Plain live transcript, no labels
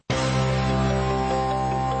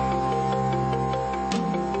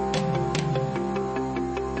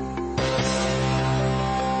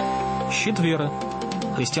Щит веры.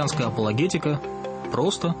 Христианская апологетика.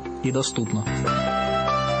 Просто и доступно.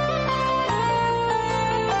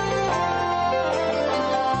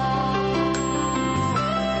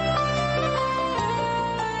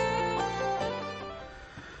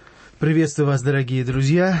 Приветствую вас, дорогие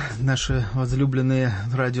друзья, наши возлюбленные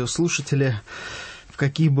радиослушатели. В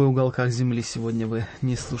каких бы уголках земли сегодня вы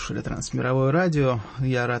не слушали Трансмировое радио,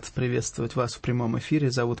 я рад приветствовать вас в прямом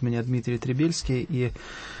эфире. Зовут меня Дмитрий Требельский, и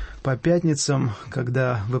по пятницам,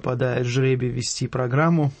 когда выпадает жребий вести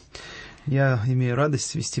программу, я имею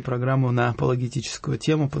радость вести программу на апологетическую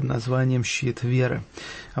тему под названием «Щит веры».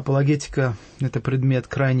 Апологетика – это предмет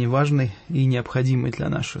крайне важный и необходимый для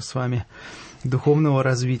нашего с вами духовного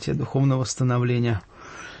развития, духовного становления.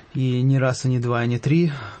 И не раз, и не два, и не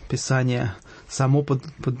три Писание само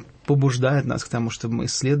побуждает нас к тому, чтобы мы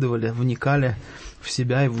исследовали, вникали в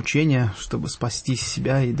себя и в учение, чтобы спасти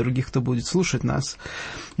себя и других, кто будет слушать нас.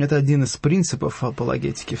 Это один из принципов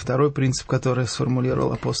апологетики. Второй принцип, который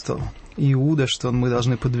сформулировал апостол Иуда, что мы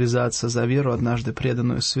должны подвязаться за веру, однажды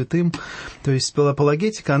преданную святым. То есть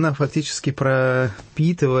апологетика, она фактически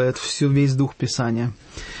пропитывает весь дух Писания.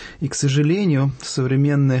 И, к сожалению,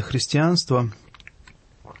 современное христианство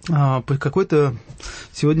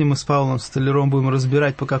сегодня мы с Павлом Столяром будем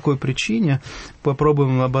разбирать, по какой причине,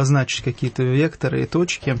 попробуем обозначить какие-то векторы и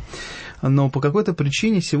точки, но по какой-то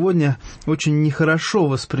причине сегодня очень нехорошо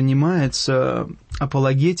воспринимается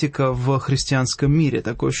апологетика в христианском мире.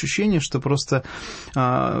 Такое ощущение, что просто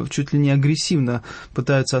чуть ли не агрессивно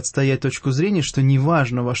пытаются отстоять точку зрения, что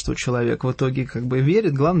неважно, во что человек в итоге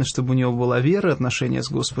верит, главное, чтобы у него была вера, отношение с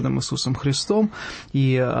Господом Иисусом Христом,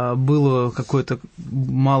 и было какое-то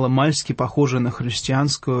маломальски похожее на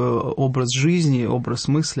христианскую образ жизни, образ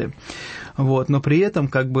мысли. Но при этом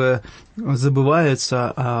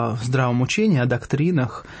забывается о здравом учении, о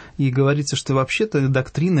доктринах, и говорится, что вообще-то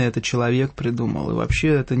доктрины это человек придумал, и вообще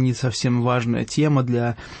это не совсем важная тема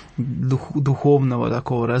для духовного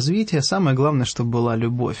такого развития. Самое главное, чтобы была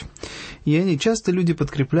любовь. И часто люди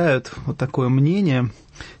подкрепляют вот такое мнение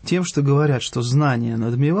тем, что говорят, что знания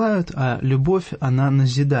надмевают, а любовь, она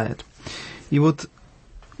назидает. И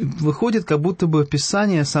выходит, как будто бы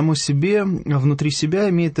Писание само себе, внутри себя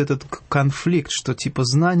имеет этот конфликт, что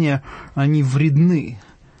знания, они вредны.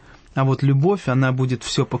 А любовь, она будет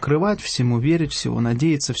все покрывать, всему верить, всего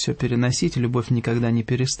надеяться, все переносить, любовь никогда не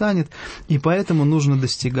перестанет, и поэтому нужно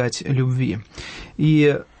достигать любви.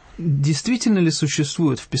 И действительно ли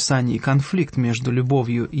существует в Писании конфликт между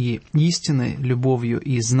любовью и истиной, любовью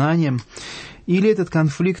и знанием, или этот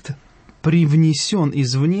конфликт привнесен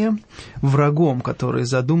извне врагом, который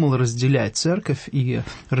задумал разделять церковь и,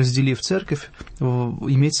 разделив церковь,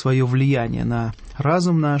 иметь свое влияние на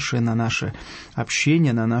разум наш, на наше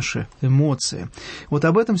общение, на наши эмоции.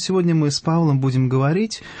 Об этом сегодня мы с Павлом будем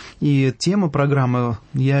говорить, и тема программы,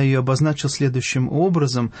 я ее обозначил следующим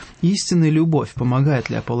образом: «Истинная любовь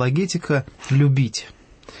помогает ли апологетика любить?»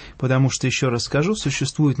 Потому что, еще раз скажу,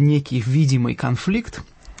 существует некий видимый конфликт,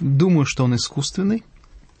 думаю, что он искусственный,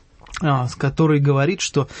 который говорит,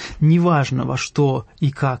 что неважно, во что и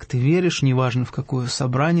как ты веришь, неважно, в какое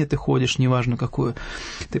собрание ты ходишь, неважно, какую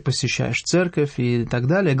ты посещаешь церковь и так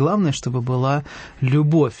далее, главное, чтобы была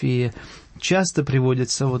любовь. И часто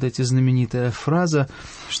приводится эта знаменитая фраза,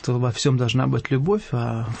 что во всем должна быть любовь,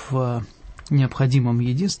 а в необходимом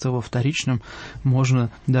единстве, во вторичном, можно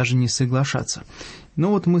даже не соглашаться.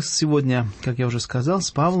 Мы сегодня, как я уже сказал, с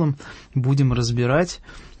Павлом будем разбирать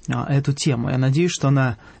эту тему. Я надеюсь, что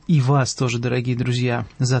она и вас тоже, дорогие друзья,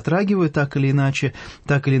 затрагивает так или иначе.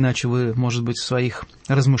 Так или иначе вы, может быть, в своих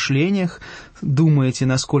размышлениях думаете,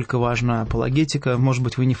 насколько важна апологетика. Может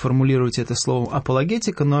быть, вы не формулируете это словом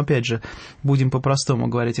апологетика, но, опять же, будем по-простому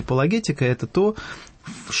говорить. Апологетика – это то,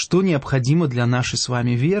 что необходимо для нашей с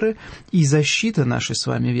вами веры и защита нашей с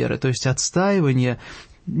вами веры, то есть отстаивание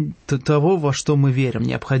того, во что мы верим,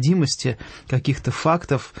 необходимости каких-то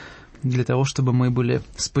фактов, для того, чтобы мы были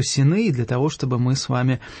спасены, и для того, чтобы мы с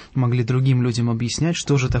вами могли другим людям объяснять,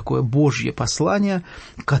 что же такое Божье послание,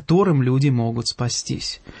 которым люди могут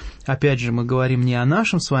спастись. Опять же, мы говорим не о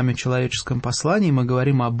нашем с вами человеческом послании, мы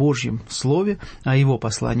говорим о Божьем Слове, о Его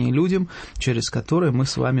послании людям, через которое мы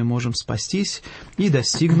с вами можем спастись и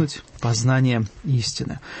достигнуть познания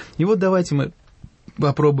истины. И давайте мы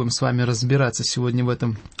попробуем с вами разбираться сегодня в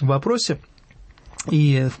этом вопросе.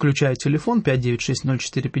 И включаю телефон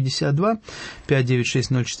 596-04-52,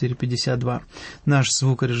 596-04-52. Наш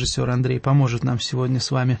звукорежиссер Андрей поможет нам сегодня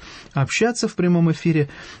с вами общаться в прямом эфире.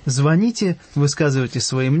 Звоните, высказывайте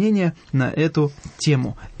свои мнения на эту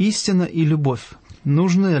тему. Истина и любовь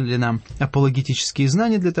нужны ли нам апологетические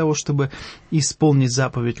знания для того, чтобы исполнить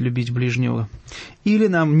заповедь «любить ближнего», или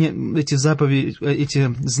нам эти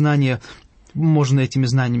знания, можно этими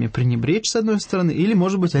знаниями пренебречь, с одной стороны, или,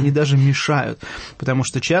 может быть, они даже мешают, потому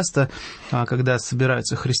что часто, когда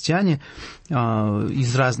собираются христиане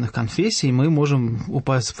из разных конфессий, мы можем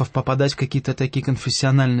попадать в какие-то такие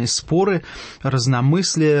конфессиональные споры,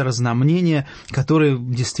 разномыслия, разномнения, которые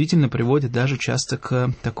действительно приводят даже часто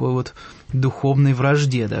к такой вот духовной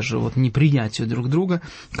вражде, даже вот непринятию друг друга,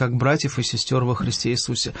 как братьев и сестер во Христе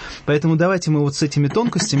Иисусе. Поэтому давайте мы вот с этими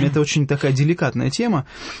тонкостями, это очень такая деликатная тема,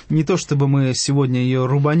 не то чтобы мы сегодня ее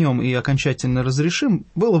рубанем и окончательно разрешим,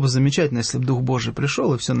 было бы замечательно, если бы Дух Божий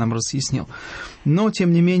пришел и все нам разъяснил. Но,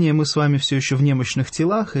 тем не менее, мы с вами все еще в немощных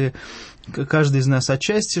телах, и каждый из нас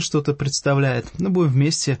отчасти что-то представляет. Мы будем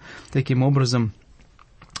вместе таким образом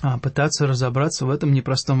пытаться разобраться в этом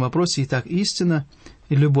непростом вопросе. Итак, истина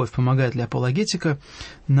и любовь помогает ли апологетика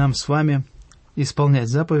нам с вами исполнять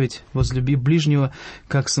заповедь «возлюби ближнего,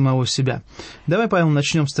 как самого себя». Давай, Павел,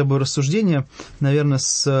 начнем с тобой рассуждения, наверное,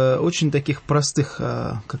 с очень таких простых,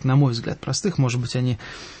 как на мой взгляд, простых, может быть, они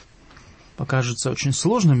покажутся очень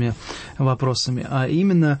сложными вопросами, а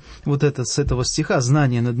именно вот это с этого стиха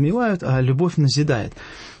 «знания надмевают, а любовь назидает».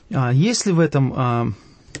 Есть ли в этом...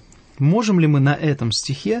 Можем ли мы на этом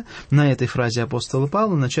стихе, на этой фразе апостола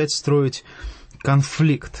Павла начать строить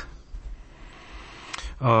конфликт?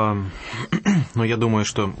 Я думаю,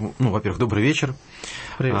 что, во-первых, добрый вечер.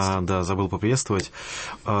 Да, забыл поприветствовать.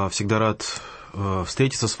 Всегда рад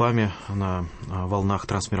встретиться с вами на волнах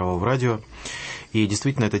трансмирового радио. И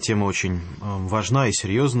действительно, эта тема очень важна и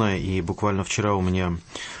серьезная. И буквально вчера у меня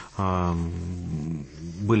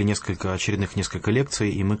были несколько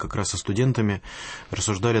лекций, и мы как раз со студентами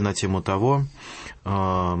рассуждали на тему того,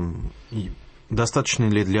 достаточно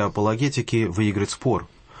ли для апологетики выиграть спор.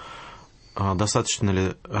 Достаточно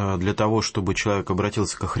ли для того, чтобы человек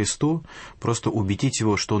обратился ко Христу, просто убедить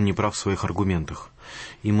его, что он не прав в своих аргументах.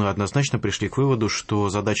 И мы однозначно пришли к выводу, что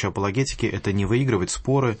задача апологетики – это не выигрывать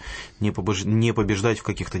споры, не побеждать в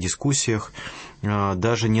каких-то дискуссиях,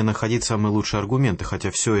 даже не находить самые лучшие аргументы, хотя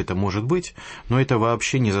все это может быть, но это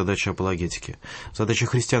вообще не задача апологетики. Задача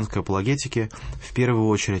христианской апологетики, в первую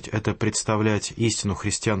очередь, это представлять истину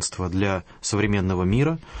христианства для современного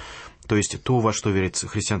мира, то есть то, во что верит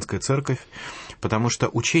христианская церковь, потому что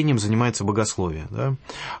учением занимается богословие, да?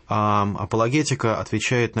 А апологетика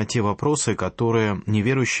отвечает на те вопросы, которые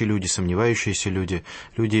неверующие люди, сомневающиеся люди,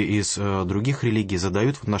 люди из других религий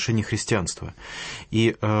задают в отношении христианства.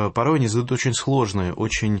 И порой они задают очень сложные,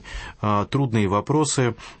 очень трудные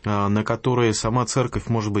вопросы, на которые сама церковь,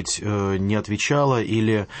 может быть, не отвечала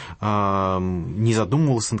или не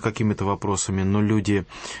задумывалась над какими-то вопросами, но люди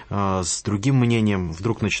с другим мнением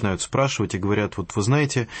вдруг начинают спрашивать и говорят: вот вы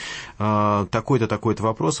знаете, такой-то, такой-то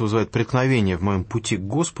вопрос вызывает преткновение в моем пути к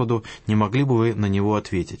Господу, не могли бы вы на него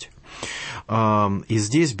ответить? И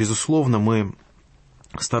здесь, безусловно, мы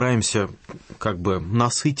стараемся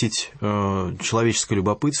насытить человеческое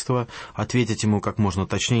любопытство, ответить ему как можно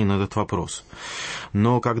точнее на этот вопрос.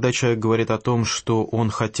 Но когда человек говорит о том, что он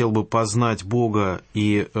хотел бы познать Бога,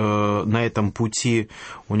 и на этом пути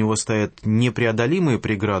у него стоят непреодолимые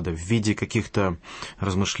преграды в виде каких-то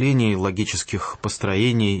размышлений, логических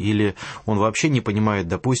построений, или он вообще не понимает,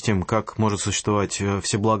 допустим, как может существовать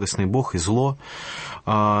всеблагостный Бог и зло,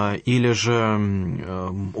 или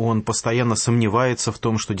же он постоянно сомневается в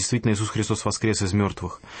том, что действительно Иисус Христос воскрес из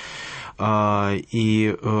мертвых.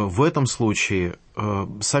 И в этом случае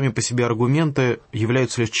сами по себе аргументы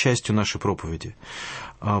являются лишь частью нашей проповеди.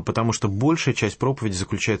 Потому что большая часть проповеди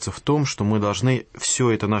заключается в том, что мы должны все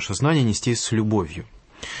это наше знание нести с любовью.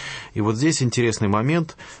 И вот здесь интересный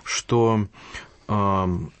момент, что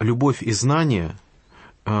любовь и знание,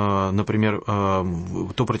 например,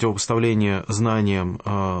 то противопоставление знаниям,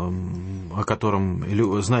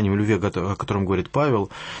 знаниям любви, о котором говорит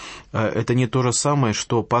Павел, это не то же самое,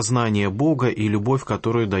 что познание Бога и любовь,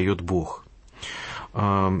 которую дает Бог.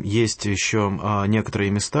 Есть еще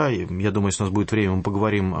некоторые места, я думаю, если у нас будет время, мы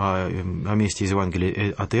поговорим о месте из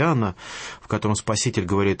Евангелия от Иоанна, в котором Спаситель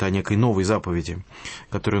говорит о некой новой заповеди,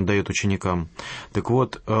 которую он дает ученикам. Так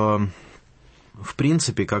вот, в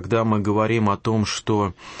принципе, когда мы говорим о том,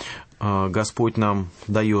 что Господь нам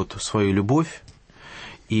дает свою любовь,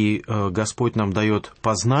 и Господь нам дает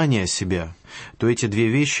познание себя, то эти две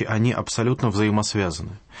вещи, они абсолютно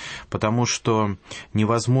взаимосвязаны. Потому что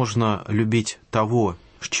невозможно любить того,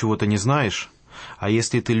 чего ты не знаешь, а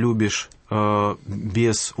если ты любишь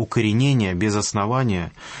без укоренения, без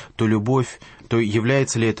основания, то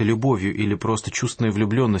является ли это любовью или просто чувственной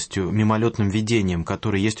влюбленностью, мимолетным видением,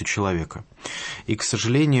 которое есть у человека. И, к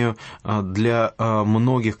сожалению, для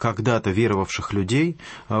многих когда-то веровавших людей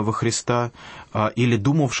во Христа или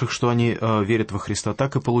думавших, что они верят во Христа,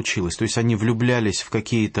 так и получилось. То есть они влюблялись в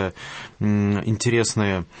какие-то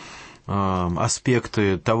интересные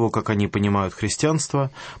аспекты того, как они понимают христианство,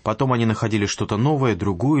 потом они находили что-то новое,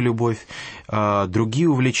 другую любовь, другие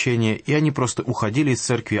увлечения, и они просто уходили из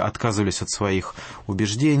церкви, отказывались от своих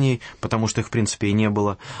убеждений, потому что их, в принципе, и не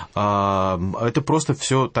было. Это просто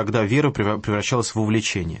все тогда вера превращалась в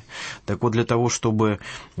увлечение. Так вот, для того, чтобы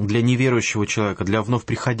для неверующего человека, для вновь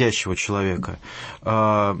приходящего человека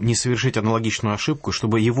не совершить аналогичную ошибку,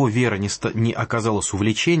 чтобы его вера не оказалась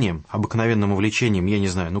увлечением, обыкновенным увлечением, я не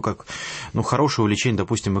знаю, хорошее увлечение,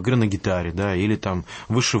 допустим, игры на гитаре, да, или там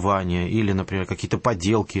вышивание, или, например, какие-то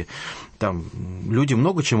поделки. Там люди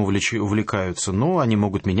много чем увлекаются, но они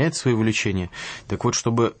могут менять свои увлечения. Так вот,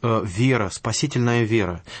 чтобы вера, спасительная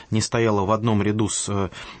вера, не стояла в одном ряду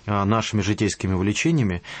с нашими житейскими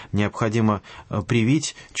увлечениями, необходимо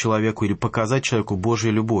привить человеку или показать человеку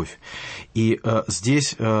Божью любовь. И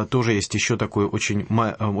здесь тоже есть еще такой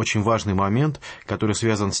очень важный момент, который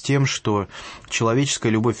связан с тем, что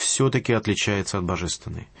человеческая любовь все-таки отличается от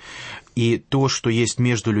божественной. И то, что есть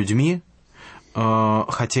между людьми,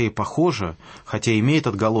 хотя и похоже, хотя имеет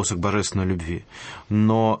отголосок божественной любви,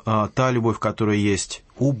 но та любовь, которая есть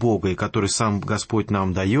у Бога и которую сам Господь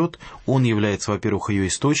нам дает, Он является, во-первых, ее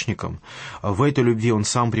источником. В этой любви Он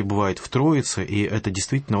сам пребывает в Троице, и это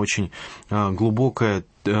действительно очень глубокая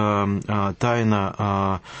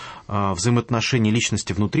тайна взаимоотношений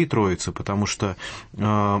личности внутри Троицы, потому что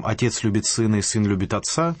Отец любит Сына, и Сын любит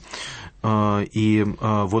Отца. И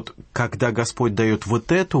вот когда Господь дает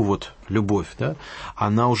вот эту вот любовь, да,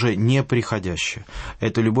 она уже не приходящая.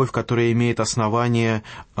 Это любовь, которая имеет основание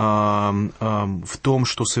в том,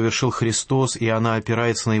 что совершил Христос, и она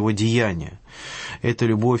опирается на Его деяния. Эта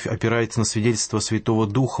любовь опирается на свидетельство Святого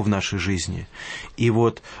Духа в нашей жизни. И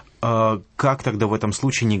вот как тогда в этом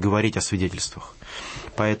случае не говорить о свидетельствах?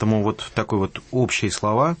 Поэтому вот такие вот общие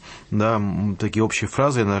слова, да, такие общие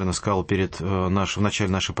фразы, я, наверное, сказал в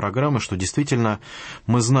начале нашей программы, что действительно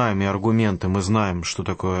мы знаем и аргументы, мы знаем, что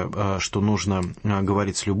такое, что нужно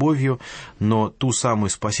говорить с любовью, но ту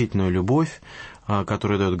самую спасительную любовь,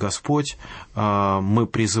 которую дает Господь, мы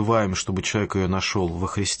призываем, чтобы человек ее нашел во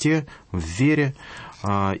Христе, в вере.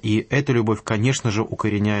 И эта любовь, конечно же,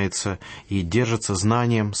 укореняется и держится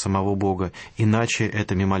знанием самого Бога, иначе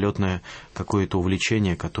это мимолетное какое-то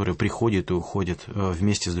увлечение, которое приходит и уходит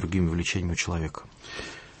вместе с другими увлечениями у человека.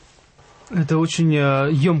 Это очень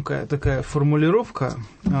емкая такая формулировка,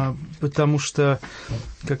 потому что,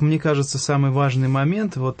 как мне кажется, самый важный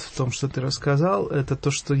момент вот в том, что ты рассказал, это то,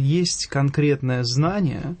 что есть конкретное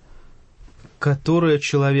знание, которое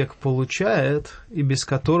человек получает, и без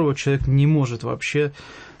которого человек не может вообще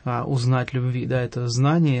узнать любви. Да, это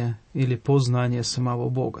знание или познание самого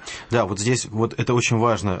Бога. Да, вот здесь вот это очень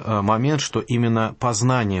важный момент, что именно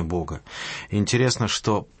познание Бога. Интересно,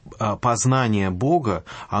 что познание Бога,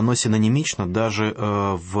 оно синонимично даже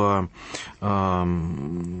в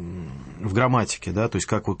грамматике, да, то есть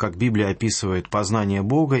как Библия описывает познание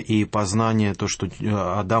Бога и познание, то, что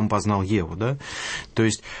Адам познал Еву, да, то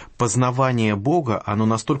есть познавание Бога, оно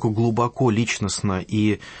настолько глубоко личностно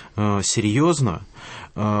и серьезно,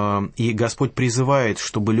 и Господь призывает,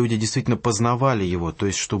 чтобы люди действительно познавали Его, то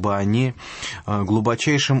есть чтобы они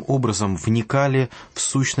глубочайшим образом вникали в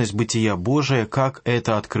сущность бытия Божия, как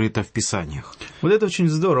это открыто в Писаниях. Вот это очень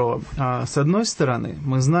здорово. С одной стороны,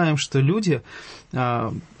 мы знаем, что люди,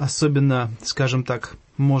 особенно, скажем так,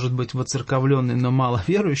 может быть, воцерковленные, но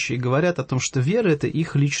маловерующие, говорят о том, что вера – это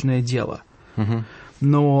их личное дело. Угу.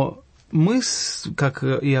 Но мы, как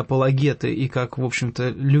и апологеты, и как, в общем-то,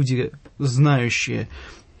 люди, знающие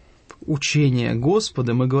учение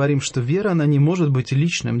Господа, мы говорим, что вера, она не может быть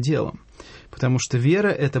личным делом, потому что вера –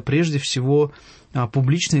 это прежде всего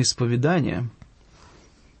публичное исповедание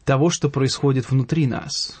того, что происходит внутри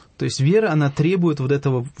нас. То есть вера, она требует вот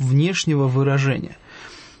этого внешнего выражения.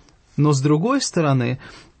 Но, с другой стороны,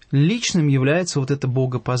 личным является вот это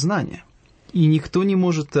богопознание. И никто не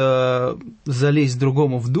может залезть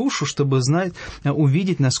другому в душу, чтобы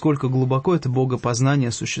увидеть, насколько глубоко это богопознание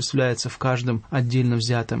осуществляется в каждом отдельно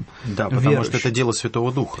взятом верующем. Да, потому что это дело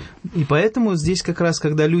Святого Духа. И поэтому здесь как раз,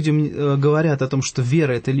 когда людям говорят о том, что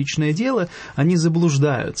вера – это личное дело, они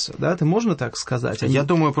заблуждаются. Да? Это можно так сказать? Я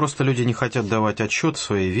думаю, просто люди не хотят давать отчет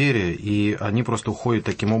своей вере, и они просто уходят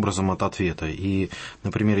таким образом от ответа. И,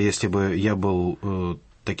 например, если бы я был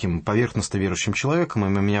таким поверхностно верующим человеком,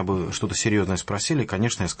 и меня бы что-то серьезное спросили,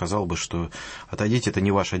 конечно, я сказал бы, что отойдите, это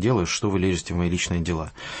не ваше дело, что вы лезете в мои личные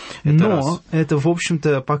дела. Это, в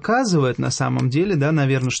общем-то, показывает на самом деле, да,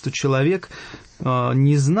 наверное, что человек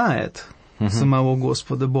не знает самого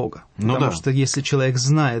Господа Бога. Потому что если человек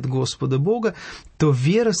знает Господа Бога, то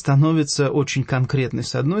вера становится очень конкретной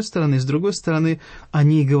с одной стороны, и с другой стороны, о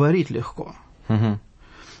ней говорить легко.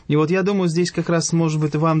 И вот я думаю, здесь как раз, может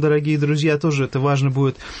быть, вам, дорогие друзья, тоже это важно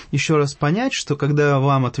будет еще раз понять, что когда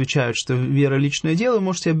вам отвечают, что вера – личное дело, вы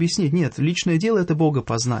можете объяснить, нет, личное дело – это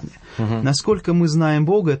богопознание. Насколько мы знаем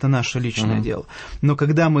Бога – это наше личное дело. Но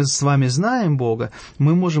когда мы с вами знаем Бога,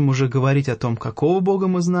 мы можем уже говорить о том, какого Бога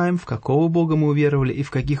мы знаем, в какого Бога мы уверовали и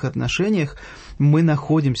в каких отношениях мы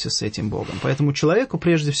находимся с этим Богом. Поэтому человеку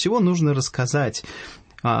прежде всего нужно рассказать.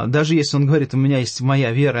 Даже если он говорит, у меня есть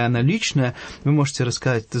моя вера, и она личная, вы можете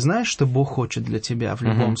рассказать, ты знаешь, что Бог хочет для тебя в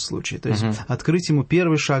любом случае. То есть открыть ему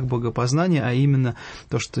первый шаг богопознания, а именно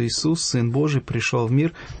то, что Иисус, Сын Божий, пришел в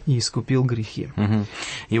мир и искупил грехи.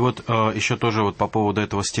 И вот еще тоже вот по поводу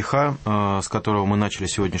этого стиха, с которого мы начали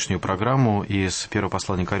сегодняшнюю программу, из 1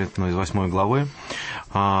 послания Коринфянам, из 8 главы,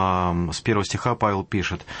 с 1 стиха Павел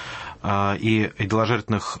пишет: о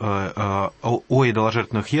идоложертвенных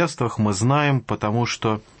яствах мы знаем, потому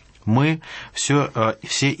что мы все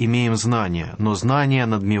имеем знание, но знание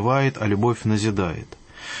надмевает, а любовь назидает.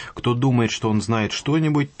 Кто думает, что он знает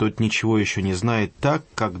что-нибудь, тот ничего еще не знает так,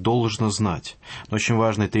 как должно знать. Очень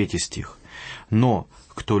важный 3 стих. Но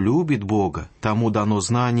кто любит Бога, тому дано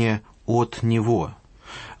знание от Него.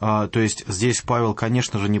 То есть здесь Павел,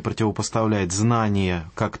 конечно же, не противопоставляет знание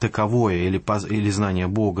как таковое или знание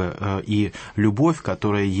Бога и любовь,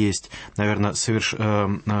 которая есть, наверное,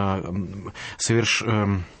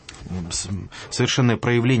 совершенное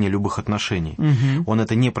проявление любых отношений. Он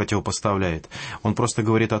это не противопоставляет. Он просто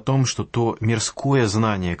говорит о том, что то мирское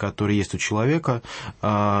знание, которое есть у человека,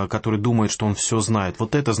 который думает, что он все знает,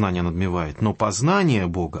 вот это знание надмевает. Но познание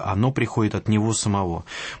Бога, оно приходит от Него самого.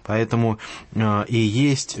 Поэтому и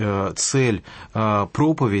есть цель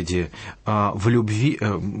проповеди в любви,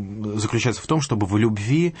 заключается в том, чтобы в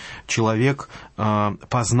любви человек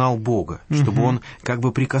познал Бога, чтобы он как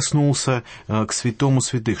бы прикоснулся к святому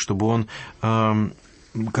святых, чтобы он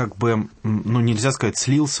как бы, нельзя сказать,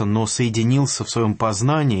 слился, но соединился в своем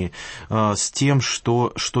познании с тем,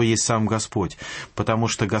 что есть сам Господь. Потому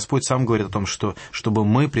что Господь сам говорит о том, что чтобы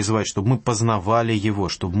мы призывать, чтобы мы познавали Его,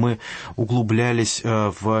 чтобы мы углублялись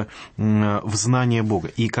в знание Бога.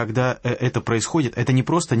 И когда это происходит, это не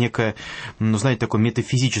просто некое, знаете, такое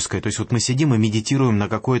метафизическое, то есть вот мы сидим и медитируем на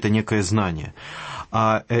какое-то некое знание.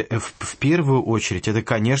 А в первую очередь это,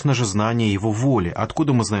 конечно же, знание Его воли.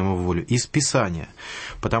 Откуда мы знаем Его волю? Из Писания.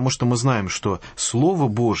 Потому что мы знаем, что Слово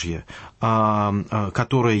Божье,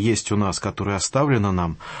 которое есть у нас, которое оставлено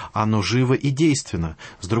нам, оно живо и действенно.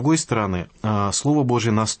 С другой стороны, Слово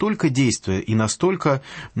Божье настолько действенно и настолько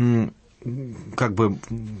как бы,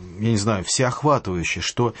 я не знаю, всеохватывающее,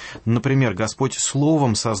 что, например, Господь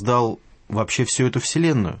Словом создал вообще всю эту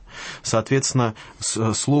вселенную. Соответственно,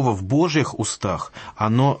 слово в Божьих устах,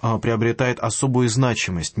 оно приобретает особую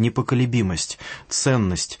значимость, непоколебимость,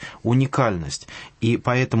 ценность, уникальность. И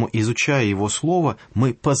поэтому, изучая Его Слово,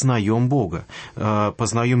 мы познаем Бога,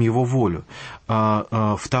 познаем Его волю.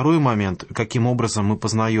 Второй момент, каким образом мы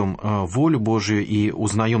познаем волю Божию и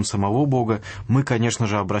узнаем самого Бога, мы, конечно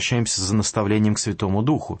же, обращаемся за наставлением к Святому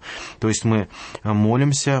Духу. То есть мы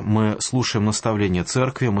молимся, мы слушаем наставления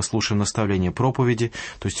церкви, мы слушаем наставления проповеди.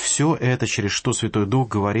 То есть все это, через что Святой Дух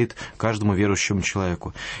говорит каждому верующему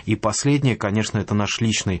человеку. И последнее, конечно, это наш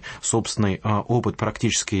личный, собственный опыт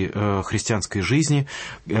практической христианской жизни,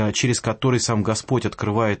 через который сам Господь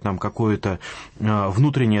открывает нам какое-то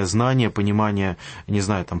внутреннее знание, понимание, не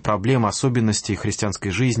знаю, там, проблем, особенностей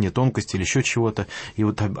христианской жизни, тонкости или еще чего-то. И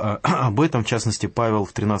вот об этом, в частности, Павел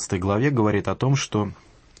в 13 главе говорит о том, что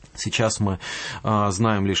сейчас мы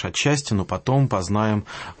знаем лишь отчасти, но потом познаем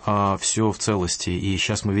все в целости. И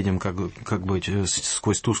сейчас мы видим как бы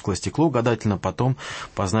сквозь тусклое стекло гадательно, потом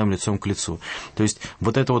познаем лицом к лицу. То есть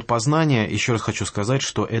вот это вот познание, еще раз хочу сказать,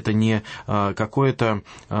 что это не какое-то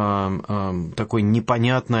такое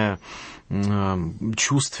непонятное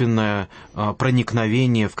чувственное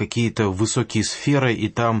проникновение в какие-то высокие сферы и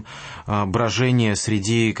там брожение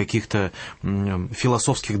среди каких-то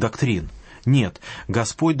философских доктрин. Нет,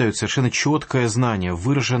 Господь дает совершенно четкое знание,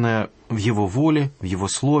 выраженное в Его воле, в Его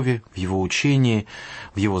слове, в Его учении,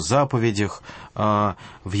 в Его заповедях, в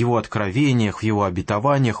Его откровениях, в Его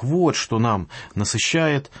обетованиях. Вот что нам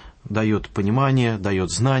насыщает, дает понимание, дает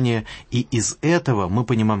знание, и из этого мы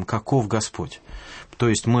понимаем, каков Господь. То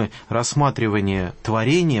есть мы рассматривание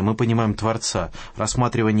творения, мы понимаем Творца,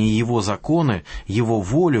 рассматривание Его законы, Его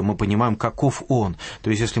волю, мы понимаем, каков Он. То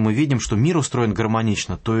есть если мы видим, что мир устроен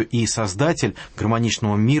гармонично, то и Создатель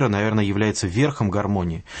гармоничного мира, наверное, является верхом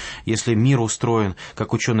гармонии. Если мир устроен,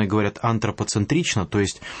 как ученые говорят, антропоцентрично, то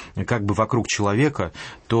есть как бы вокруг человека,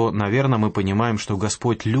 то, наверное, мы понимаем, что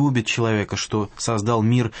Господь любит человека, что создал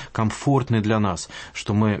мир комфортный для нас,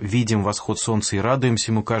 что мы видим восход солнца и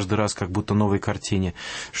радуемся ему каждый раз, как будто новой картине,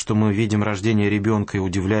 что мы видим рождение ребенка и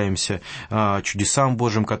удивляемся чудесам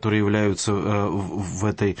Божьим, которые являются в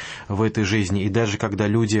этой жизни. И даже когда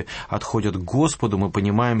люди отходят к Господу, мы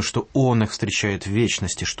понимаем, что Он их встречает в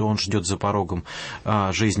вечности, что Он ждет за порогом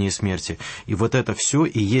жизни и смерти. И вот это все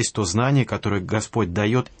и есть то знание, которое Господь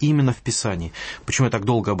дает именно в Писании. Почему я так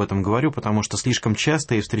долго об этом говорю? Потому что слишком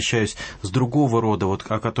часто я встречаюсь с другого рода, вот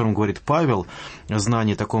о котором говорит Павел,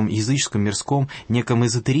 знании таком языческом, мирском, неком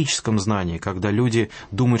эзотерическом знании, когда люди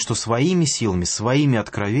думают, что своими силами, своими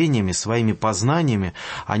откровениями, своими познаниями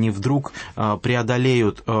они вдруг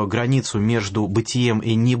преодолеют границу между бытием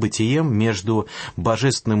и небытием, между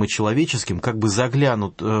божественным и человеческим, как бы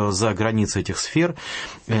заглянут за границы этих сфер,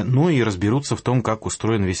 ну и разберутся в том, как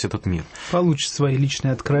устроен весь этот мир. Получат свои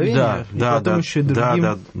личные откровения, потом еще и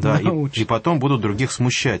другим научат. И потом будут других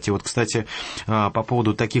смущать. И вот, кстати, по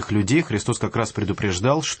поводу таких людей Христос как раз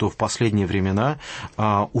предупреждал, что в последние времена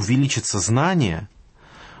увеличится знание,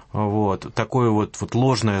 вот, такое вот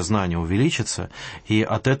ложное знание увеличится, и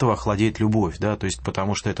от этого охладеет любовь, да, то есть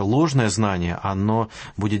потому что это ложное знание, оно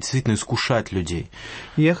будет действительно искушать людей.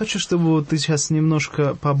 Я хочу, чтобы ты сейчас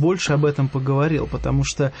немножко побольше об этом поговорил, потому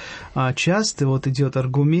что часто вот идет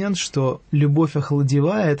аргумент, что любовь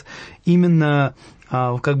охладевает именно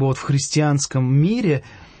как бы вот в христианском мире,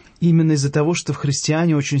 именно из-за того, что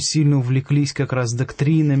христиане очень сильно увлеклись как раз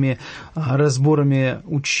доктринами, разборами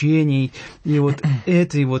учений. И вот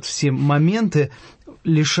эти вот все моменты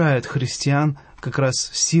лишают христиан как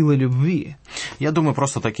раз силы любви. Я думаю,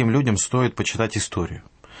 просто таким людям стоит почитать историю.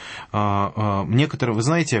 Некоторые, вы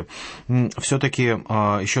знаете, все-таки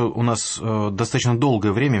еще у нас достаточно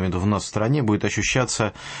долгое время, у нас в стране будет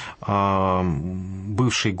ощущаться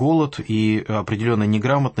бывший голод и определенная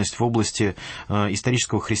неграмотность в области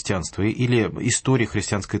исторического христианства или истории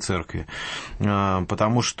христианской церкви.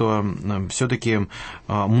 Потому что все-таки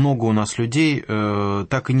много у нас людей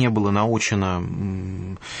так и не было научено.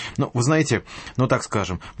 Ну, вы знаете, ну так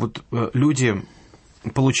скажем, вот люди,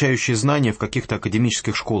 получающие знания в каких-то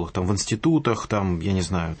академических школах, там, в институтах, там, я не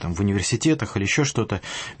знаю, там, в университетах или еще что-то.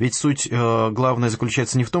 Ведь суть главная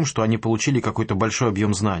заключается не в том, что они получили какой-то большой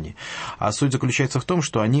объем знаний, а суть заключается в том,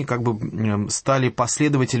 что они как бы стали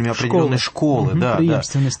последователями определенной школы. Да,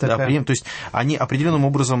 преемственность такая. То есть они определенным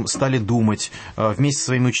образом стали думать вместе со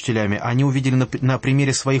своими учителями. Они увидели на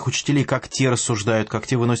примере своих учителей, как те рассуждают, как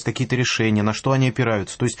те выносят какие-то решения, на что они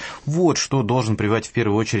опираются. То есть вот что должен прививать в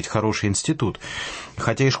первую очередь хороший институт.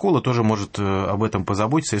 Хотя и школа тоже может об этом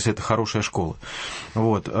позаботиться, если это хорошая школа.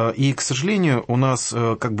 Вот. И, к сожалению, у нас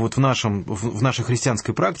как бы вот в нашей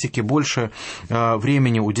христианской практике больше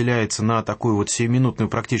времени уделяется на такую вот сиюминутную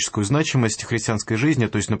практическую значимость христианской жизни.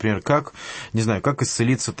 То есть, например, как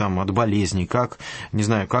исцелиться там от болезней, как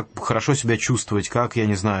хорошо себя чувствовать, как, я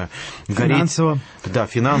не знаю, гореть. Финансово. Да,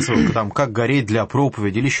 финансово, там, как гореть для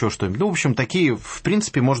проповеди или еще что-нибудь. Ну, в общем, такие, в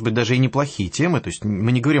принципе, может быть, даже и неплохие темы. То есть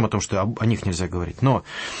мы не говорим о том, что о них нельзя говорить. Но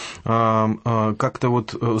как-то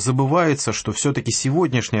вот забывается, что все-таки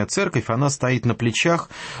сегодняшняя церковь, она стоит на плечах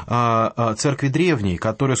церкви древней,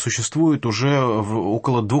 которая существует уже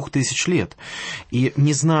около 2000 лет. И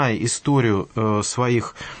не зная историю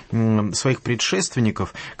своих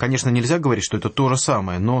предшественников, конечно, нельзя говорить, что это то же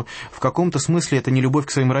самое, но в каком-то смысле это не любовь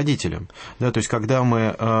к своим родителям. Да, то есть когда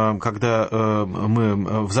мы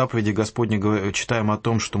в заповеди Господней читаем о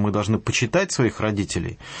том, что мы должны почитать своих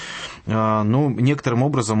родителей, ну, некоторым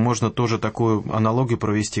образом можно тоже такую аналогию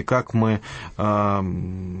провести, как мы... То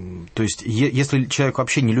есть, если человек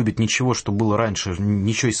вообще не любит ничего, что было раньше,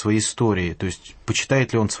 ничего из своей истории, то есть,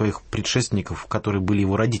 почитает ли он своих предшественников, которые были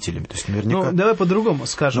его родителями? То есть, наверняка... Ну, давай по-другому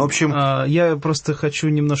скажем. Ну, в общем... Я просто хочу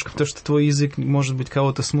немножко, потому что твой язык, может быть,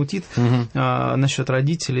 кого-то смутит, насчет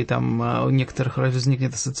родителей, там, у некоторых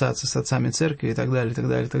возникнет ассоциация с отцами церкви и так далее, и так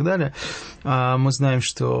далее, и так далее. Мы знаем,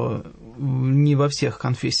 что не во всех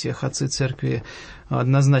конфессиях отцы церкви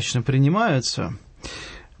однозначно принимаются,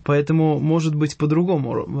 поэтому, может быть,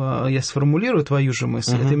 по-другому я сформулирую твою же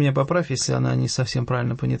мысль, и ты меня поправь, если она не совсем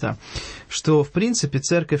правильно понята, что, в принципе,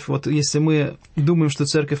 церковь, вот если мы думаем, что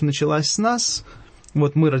церковь началась с нас,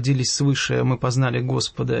 вот мы родились свыше, мы познали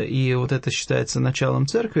Господа, и вот это считается началом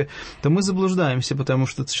церкви, то мы заблуждаемся, потому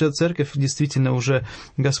что церковь действительно уже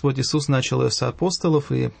Господь Иисус начал ее с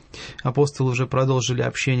апостолов, и апостолы уже продолжили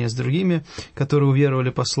общение с другими, которые уверовали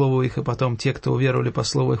по слову их, и потом те, кто уверовали по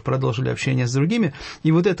слову их, продолжили общение с другими.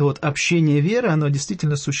 И вот это вот общение веры, оно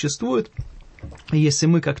действительно существует. И если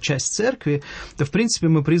мы как часть церкви, то, в принципе,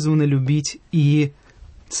 мы призваны любить и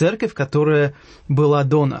церковь, которая была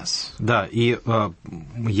до нас. Да, и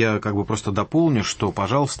я как бы просто дополню, что,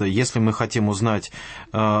 пожалуйста, если мы хотим узнать,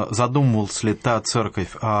 задумывалась ли та церковь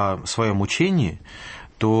о своем учении,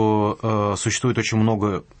 то существует очень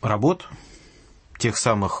много работ тех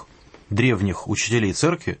самых древних учителей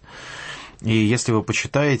церкви. И если вы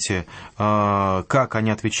почитаете, как они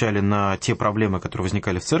отвечали на те проблемы, которые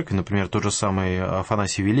возникали в церкви, например, тот же самый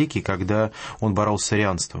Афанасий Великий, когда он боролся с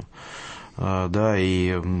арианством. Да,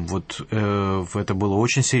 и вот это было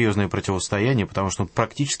очень серьезное противостояние, потому что он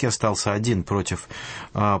практически остался один против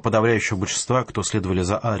подавляющего большинства, кто следовали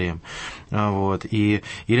за Арием. Вот. Или,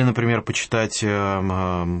 например, почитать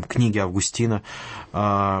книги Августина.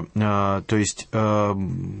 То есть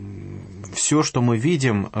все, что мы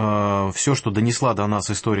видим, все, что донесла до нас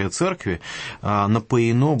история церкви,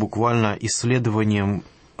 напоено буквально исследованием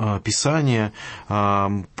Писания,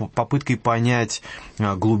 попыткой понять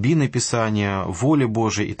глубины Писания, воли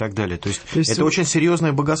Божией и так далее. То есть это очень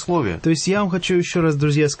серьезное богословие. То есть я вам хочу еще раз,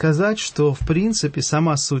 друзья, сказать, что в принципе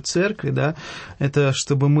сама суть церкви, да, это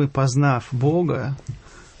чтобы мы, познав Бога,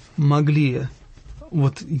 могли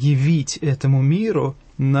вот явить этому миру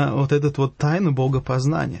на вот эту вот тайну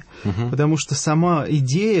богопознания. Потому что сама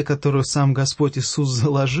идея, которую сам Господь Иисус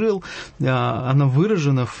заложил, она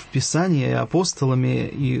выражена в Писании апостолами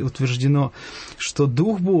и утверждено, что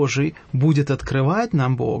Дух Божий будет открывать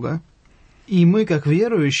нам Бога, и мы, как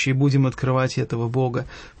верующие, будем открывать этого Бога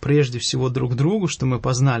прежде всего друг другу, что мы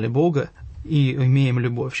познали Бога и имеем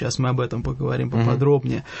любовь. Сейчас мы об этом поговорим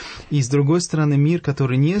поподробнее. И с другой стороны, мир,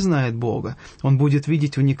 который не знает Бога, он будет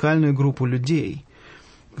видеть уникальную группу людей.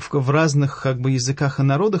 В разных как бы языках и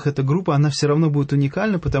народах эта группа, она все равно будет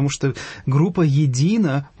уникальна, потому что группа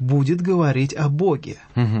едино будет говорить о Боге.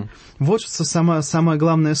 Вот что самая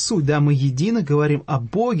главная суть. Да, мы едино говорим о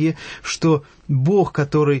Боге, что Бог,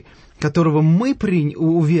 которого мы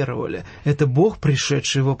уверовали, это Бог,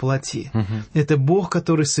 пришедший во плоти. Это Бог,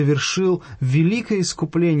 который совершил великое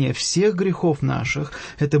искупление всех грехов наших.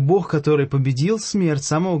 Это Бог, который победил смерть,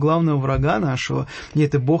 самого главного врага нашего. И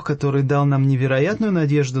это Бог, который дал нам невероятную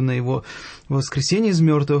надежду на Его воскресение из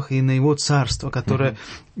мертвых и на Его царство, которое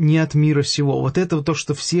не от мира сего. Вот это вот то,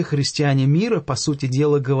 что все христиане мира, по сути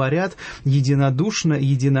дела, говорят единодушно,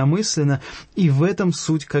 единомысленно. И в этом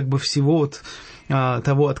суть как бы всего вот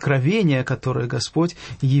того откровения, которое Господь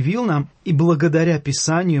явил нам, и благодаря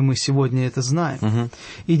Писанию мы сегодня это знаем.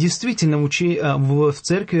 И действительно, в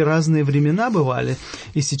церкви разные времена бывали,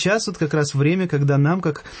 и сейчас вот как раз время, когда нам,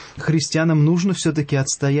 как христианам, нужно все-таки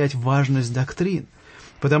отстоять важность доктрин.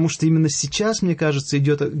 Потому что именно сейчас, мне кажется,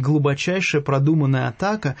 идет глубочайшая продуманная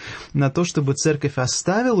атака на то, чтобы церковь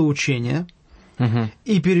оставила учение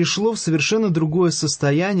и перешло в совершенно другое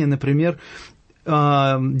состояние, например,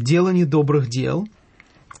 делание добрых дел,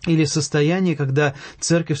 или состояние, когда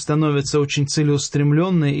церковь становится очень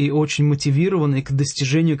целеустремленной и очень мотивированной к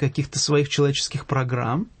достижению каких-то своих человеческих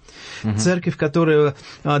программ. Церковь, которая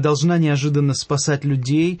должна неожиданно спасать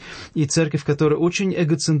людей, и церковь, которая очень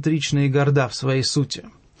эгоцентрична и горда в своей сути.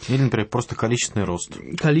 Или, например, просто количественный рост.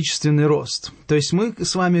 Количественный рост. То есть мы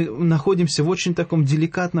с вами находимся в очень таком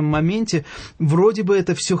деликатном моменте. Вроде бы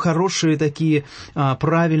это все хорошие такие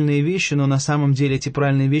правильные вещи, но на самом деле эти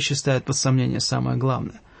правильные вещи ставят под сомнение самое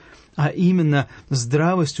главное. А именно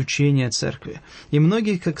здравость учения церкви. И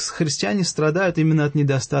многие, как христиане, страдают именно от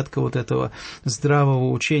недостатка вот этого здравого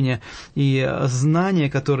учения. И знания,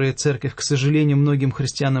 которые церковь, к сожалению, многим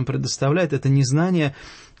христианам предоставляет, это не знания,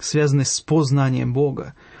 связанные с познанием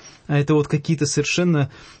Бога, а это вот какие-то совершенно,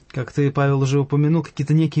 как ты, Павел, уже упомянул,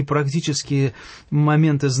 какие-то некие практические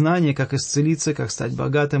моменты знания, как исцелиться, как стать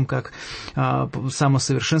богатым, как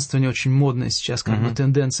самосовершенствование, очень модная сейчас как бы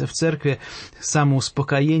тенденция в церкви,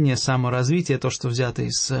 самоуспокоение, саморазвитие, то, что взято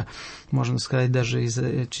из, можно сказать, даже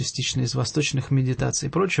частично из восточных медитаций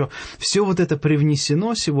и прочего. Все вот это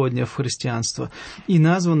привнесено сегодня в христианство, и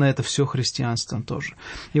названо это все христианством тоже.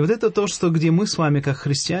 И вот это то, что где мы с вами, как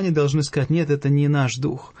христиане, должны сказать: нет, это не наш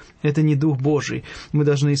дух, это не Дух Божий. Мы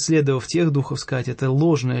должны, исследовав тех духов, сказать: это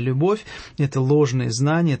ложная любовь, это ложные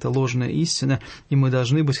знания, это ложная истина, и мы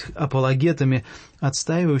должны быть апологетами,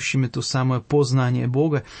 отстаивающими ту самое познание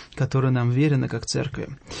Бога, которое нам верено как церкви.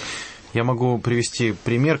 Я могу привести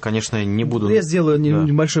пример, конечно, не буду... Я сделаю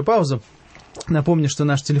небольшую паузу. Напомню, что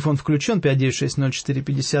наш телефон включен,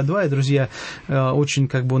 596-04-52, и, друзья, очень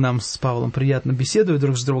нам с Павлом приятно беседуем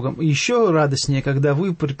друг с другом. И еще радостнее, когда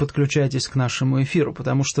вы подключаетесь к нашему эфиру,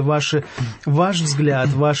 потому что ваш взгляд,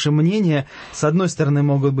 ваше мнение, с одной стороны,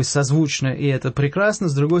 могут быть созвучны, и это прекрасно,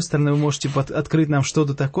 с другой стороны, вы можете открыть нам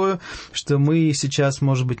что-то такое, что мы сейчас,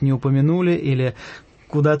 может быть, не упомянули, или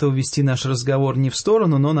куда-то увести наш разговор не в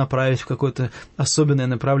сторону, но направить в какое-то особенное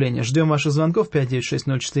направление. Ждем ваших звонков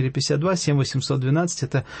 596-04-52, 7-812,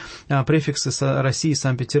 это префиксы России и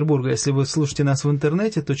Санкт-Петербурга. Если вы слушаете нас в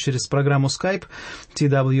интернете, то через программу Skype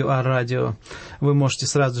TWR Radio вы можете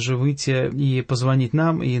сразу же выйти и позвонить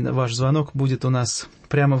нам, и ваш звонок будет у нас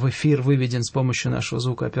прямо в эфир выведен с помощью нашего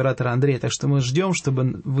звукооператора Андрея. Так что мы ждем,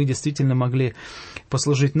 чтобы вы действительно могли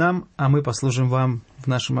послужить нам, а мы послужим вам в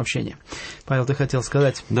нашем общении. Павел, ты хотел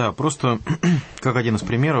сказать? Да, просто как один из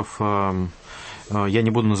примеров, я не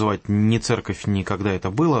буду называть ни церковь, ни когда это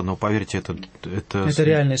было, но поверьте, это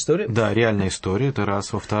реальная история? Да, реальная история, это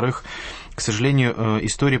раз. Во-вторых, к сожалению,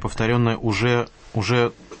 история, повторенная уже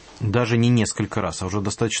даже не несколько раз, а уже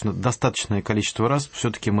достаточное количество раз.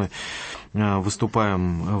 Все-таки мы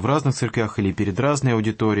выступаем в разных церквях или перед разной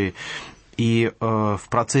аудиторией. И в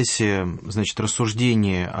процессе,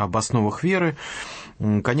 рассуждения об основах веры,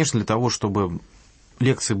 конечно, для того, чтобы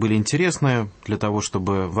лекции были интересные, для того,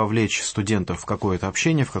 чтобы вовлечь студентов в какое-то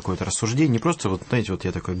общение, в какое-то рассуждение. Не просто,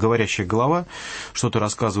 я такая говорящая голова, что-то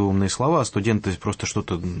рассказываю умные слова, а студенты просто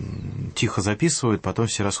что-то тихо записывают, потом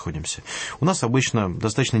все расходимся. У нас обычно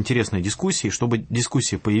достаточно интересные дискуссии. Чтобы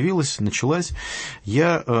дискуссия появилась, началась,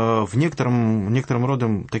 я в некотором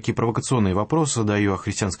роде такие провокационные вопросы задаю о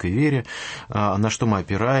христианской вере, на что мы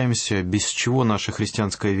опираемся, без чего наша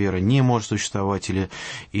христианская вера не может существовать,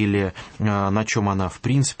 или на чем она в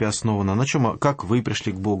принципе основана, как вы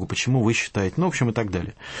пришли к Богу, почему вы считаете, в общем, и так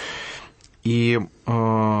далее. И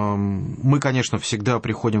мы, конечно, всегда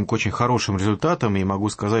приходим к очень хорошим результатам, и могу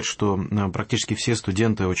сказать, что практически все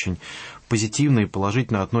студенты очень позитивно и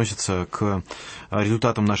положительно относятся к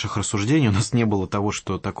результатам наших рассуждений. У нас не было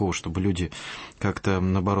такого, чтобы люди как-то,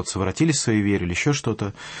 наоборот, совратились в своей вере или еще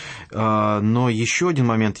что-то. Но еще один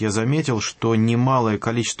момент я заметил, что немалое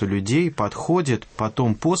количество людей подходит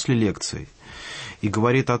потом после лекции и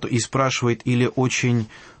говорит, и спрашивает или очень,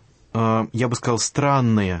 я бы сказал,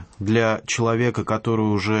 странные для человека, который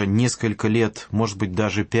уже несколько лет, может быть,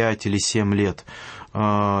 даже 5 или 7 лет,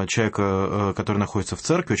 человека, который находится в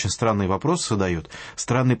церкви, очень странные вопросы задает,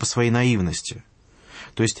 странные по своей наивности.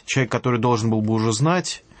 То есть человек, который должен был бы уже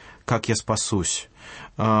знать, как я спасусь,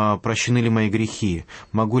 прощены ли мои грехи,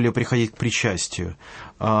 могу ли я приходить к причастию,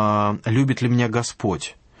 любит ли меня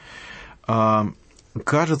Господь.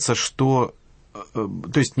 Кажется, что...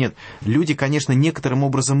 То есть, нет, люди, конечно, некоторым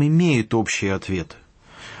образом имеют общие ответы,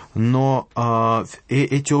 но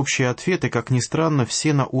эти общие ответы, как ни странно,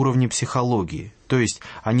 все на уровне психологии. То есть,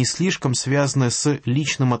 они слишком связаны с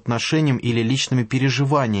личным отношением или личными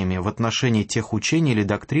переживаниями в отношении тех учений или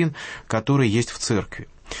доктрин, которые есть в церкви.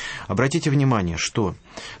 Обратите внимание, что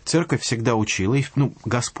церковь всегда учила,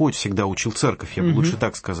 Господь всегда учил церковь, я бы лучше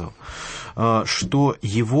так сказал, что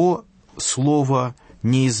Его Слово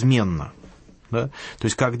неизменно. Да? То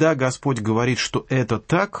есть, когда Господь говорит, что это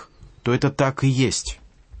так, то это так и есть.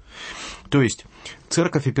 То есть,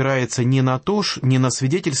 церковь опирается не на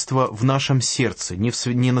свидетельство в нашем сердце,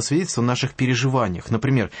 не на свидетельство в наших переживаниях.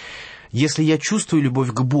 Например, если я чувствую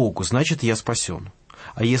любовь к Богу, значит, я спасен.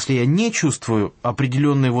 А если я не чувствую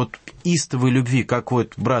определенной истовой любви, как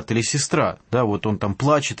брат или сестра, да, он там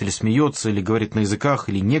плачет или смеется, или говорит на языках,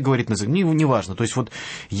 или не говорит на языках, неважно, то есть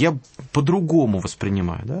я по-другому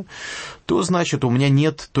воспринимаю, да, то значит, у меня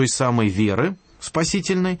нет той самой веры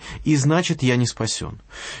спасительной, и значит, я не спасен.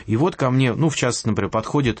 И ко мне, в частности, например,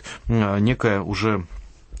 подходит некая уже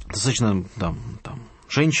достаточно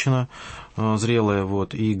женщина зрелая,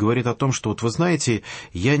 и говорит о том, что вы знаете,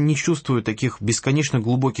 я не чувствую таких бесконечно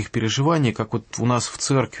глубоких переживаний, как у нас в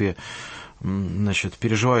церкви,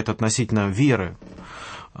 переживают относительно веры.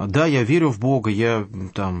 Да, я верю в Бога, я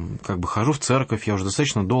хожу в церковь, я уже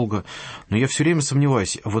достаточно долго, но я все время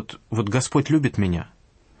сомневаюсь, Господь любит меня.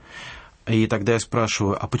 И тогда я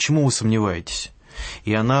спрашиваю, а почему вы сомневаетесь?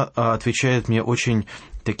 И она отвечает мне очень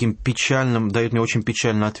таким печальным, дает мне очень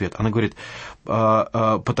печальный ответ. Она говорит,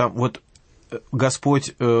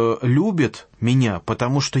 Господь любит меня,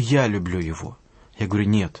 потому что я люблю Его. Я говорю,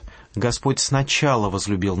 нет, Господь сначала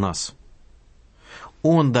возлюбил нас.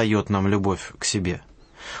 Он дает нам любовь к себе.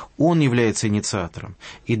 Он является инициатором.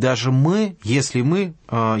 И даже мы, если мы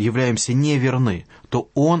являемся неверны, то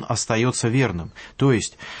Он остается верным. То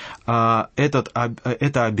есть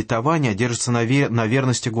это обетование держится на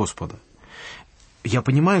верности Господа. я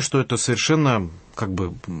понимаю, что это совершенно,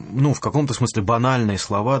 в каком-то смысле банальные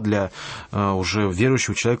слова для уже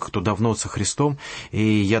верующего человека, кто давно со Христом. И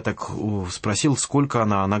я так спросил, сколько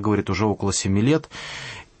она говорит, уже около 7 лет.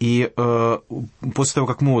 И после того,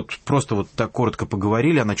 как мы просто так коротко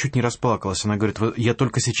поговорили, она чуть не расплакалась. Она говорит, я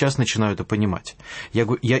только сейчас начинаю это понимать.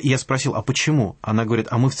 Я спросил, а почему? Она говорит,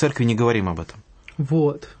 а мы в церкви не говорим об этом.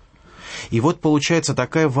 Вот. И вот получается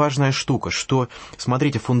такая важная штука, что,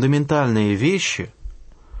 смотрите, фундаментальные вещи,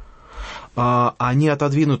 они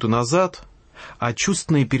отодвинуты назад, а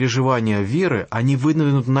чувственные переживания веры, они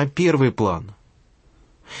выдвинуты на первый план.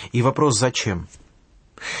 И вопрос, зачем?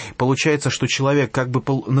 Получается, что человек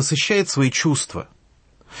насыщает свои чувства.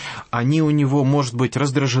 Они у него, может быть,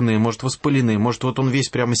 раздражены, может, воспалены, может, он весь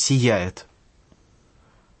прямо сияет.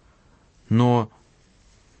 Но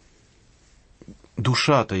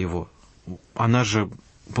душа-то его, она же,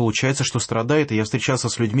 получается, что страдает. И я встречался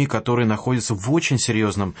с людьми, которые находятся в очень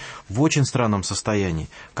серьезном, в очень странном состоянии,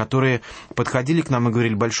 которые подходили к нам и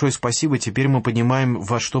говорили, большое спасибо, теперь мы понимаем,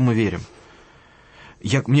 во что мы верим.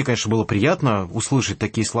 Мне, конечно, было приятно услышать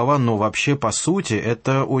такие слова, но вообще, по сути,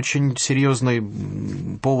 это очень серьезный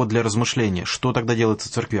повод для размышления. Что тогда делается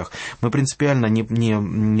в церквях? Мы принципиально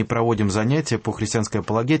не проводим занятия по христианской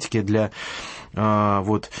апологетике для,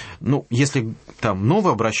 если там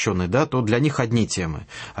новообращенные, да, то для них одни темы.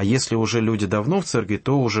 А если уже люди давно в церкви,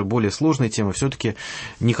 то уже более сложные темы. Все-таки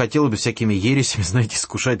не хотелось бы всякими ересями, знаете,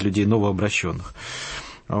 искушать людей новообращенных.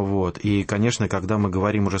 И, конечно, когда мы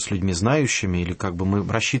говорим уже с людьми знающими, или мы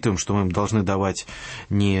рассчитываем, что мы им должны давать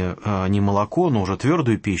не молоко, но уже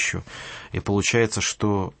твердую пищу, и получается,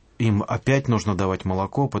 что им опять нужно давать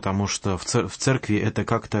молоко, потому что в церкви это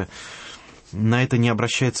как-то на это не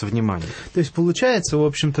обращается внимания. То есть получается, в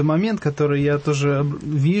общем-то, момент, который я тоже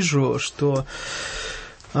вижу, что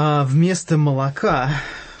вместо молока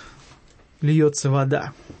льется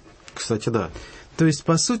вода. Кстати, да. То есть,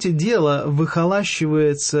 по сути дела,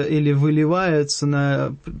 выхолащивается или выливается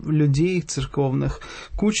на людей церковных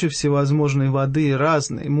куча всевозможной воды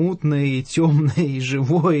разной, мутной, темной,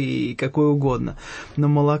 живой и какой угодно. Но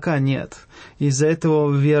молока нет. Из-за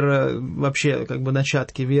этого вера, вообще,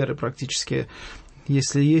 начатки веры практически,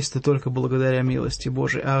 если есть, то только благодаря милости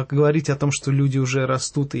Божией. А говорить о том, что люди уже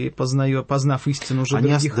растут и, познав истину, уже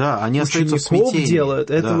других учеников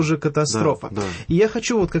делают, это уже катастрофа. Да. И я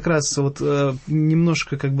хочу как раз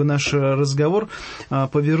немножко наш разговор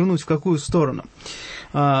повернуть в какую сторону.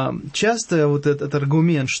 Часто этот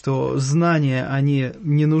аргумент, что знания, они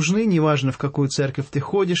не нужны, неважно, в какую церковь ты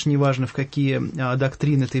ходишь, неважно, в какие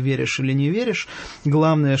доктрины ты веришь или не веришь,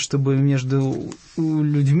 главное, чтобы между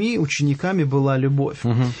людьми, учениками была любовь.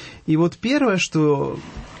 Угу. И первое, что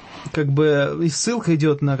и ссылка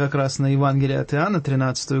идет как раз на Евангелие от Иоанна,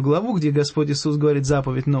 13 главу, где Господь Иисус говорит,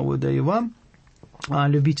 заповедь новую даю вам,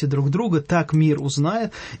 любите друг друга, так мир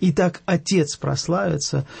узнает, и так Отец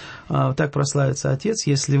прославится, Отец,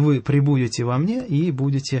 если вы прибудете во мне и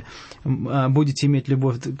будете иметь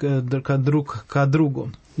любовь друг к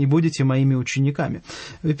другу, и будете моими учениками.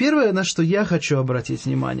 И первое, на что я хочу обратить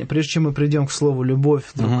внимание, прежде чем мы придем к слову «любовь»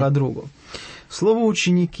 друг к другу, слово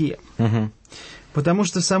 «ученики». Потому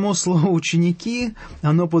что само слово «ученики»,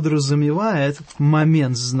 оно подразумевает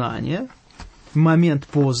момент знания, момент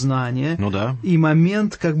познания, и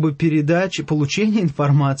момент передачи, получения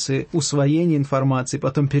информации, усвоения информации,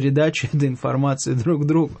 потом передачи этой информации друг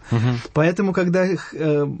другу. Поэтому, когда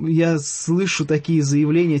я слышу такие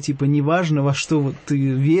заявления, типа, неважно, во что ты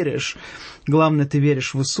веришь, главное, ты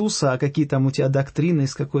веришь в Иисуса, а какие там у тебя доктрины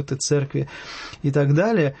из какой-то церкви и так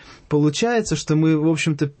далее, получается, что мы, в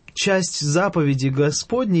общем-то, часть заповедей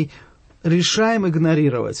Господней решаем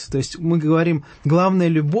игнорировать. То есть мы говорим, главное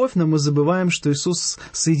любовь, но мы забываем, что Иисус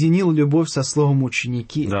соединил любовь со словом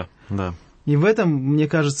 «ученики». Да. И в этом, мне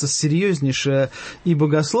кажется, серьезнейшая и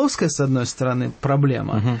богословская, с одной стороны,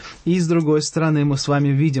 проблема, и с другой стороны мы с вами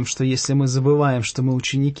видим, что если мы забываем, что мы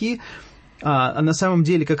ученики, а на самом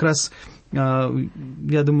деле как раз,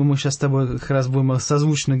 я думаю, мы сейчас с тобой как раз будем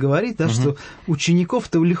созвучно говорить, что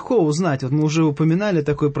учеников-то легко узнать. Мы уже упоминали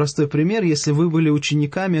такой простой пример, если вы были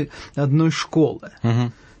учениками одной школы.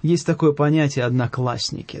 Есть такое понятие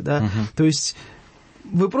 «одноклассники». Да? То есть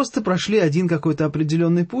вы просто прошли один какой-то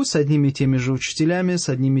определенный путь с одними и теми же учителями, с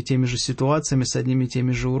одними и теми же ситуациями, с одними и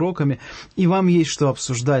теми же уроками, и вам есть что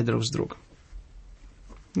обсуждать друг с другом.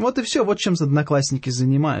 Вот и все, вот чем одноклассники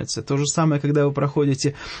занимаются. То же самое, когда вы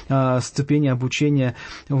проходите ступени обучения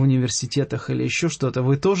в университетах или еще что-то,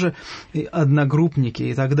 вы тоже одногруппники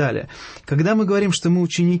и так далее. Когда мы говорим, что мы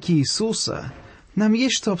ученики Иисуса, нам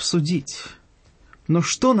есть что обсудить. Но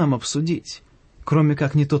что нам обсудить? кроме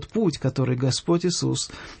как не тот путь, который Господь Иисус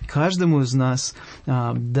каждому из нас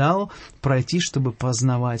дал пройти, чтобы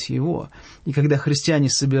познавать Его. И когда христиане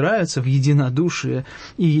собираются в единодушие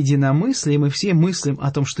и единомыслие, мы все мыслим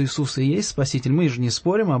о том, что Иисус и есть Спаситель, мы же не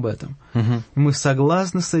спорим об этом. Мы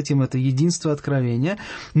согласны с этим, это единство откровения.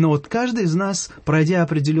 Но вот каждый из нас, пройдя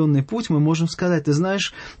определенный путь, мы можем сказать: ты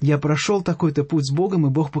знаешь, я прошел такой-то путь с Богом, и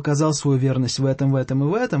Бог показал свою верность в этом, в этом и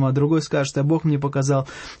в этом, а другой скажет: а Бог мне показал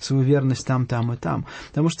свою верность там, там и там.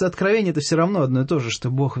 Потому что откровение — это все равно одно и то же, что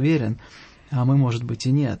Бог верен, а мы, может быть,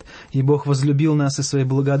 и нет. И Бог возлюбил нас и своей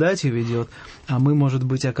благодатью ведет, а мы, может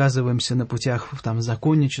быть, оказываемся на путях там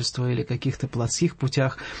законничества или каких-то плотских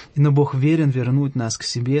путях, но Бог верен вернуть нас к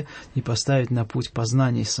себе и поставить на путь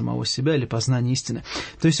познания самого себя или познания истины.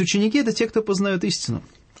 То есть ученики — это те, кто познают истину.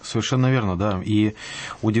 Совершенно верно, да. И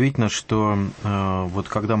удивительно, что вот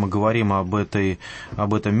когда мы говорим об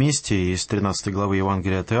этом месте из 13 главы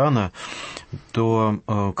Евангелия от Иоанна, то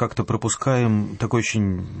как-то пропускаем такой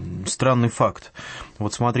очень странный факт.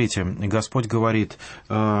 Вот смотрите, Господь говорит: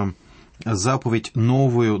 «Заповедь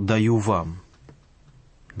новую даю вам».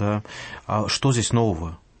 Да? А что здесь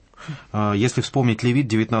нового? Если вспомнить Левит,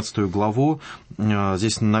 19 главу,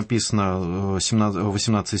 здесь написано,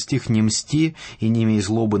 18 стих: «Не мсти и не имей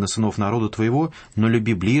злобы на сынов народа твоего, но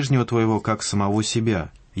люби ближнего твоего, как самого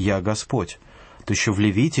себя. Я Господь». То еще в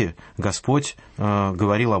Левите Господь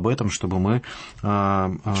говорил об этом, чтобы мы...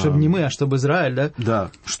 Чтобы не мы, а чтобы Израиль, да?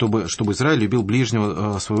 Да, чтобы Израиль любил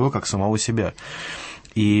ближнего своего, как самого себя.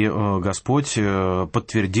 И Господь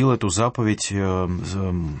подтвердил эту заповедь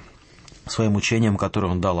своим учением, которое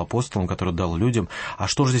Он дал апостолам, которое дал людям. А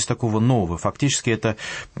что же здесь такого нового? Фактически это,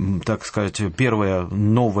 так сказать, первая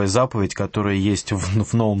новая заповедь, которая есть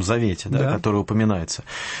в Новом Завете, да, которая упоминается.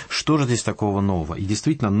 Что же здесь такого нового? И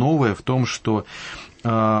действительно новое в том, что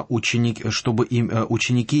чтобы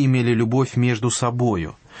ученики имели любовь между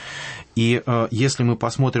собою. И если мы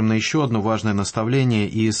посмотрим на еще одно важное наставление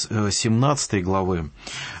из 17 главы,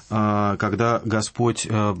 когда Господь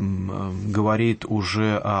говорит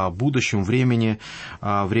уже о будущем времени,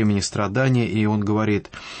 о времени страдания, и Он говорит: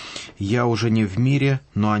 «Я уже не в мире,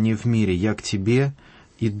 но они в мире. Я к Тебе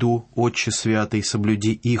иду, Отче Святый,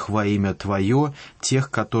 соблюди их во имя Твое,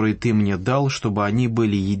 тех, которые Ты мне дал, чтобы они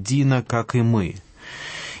были едино, как и мы».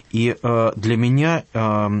 И для меня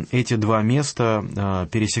эти два места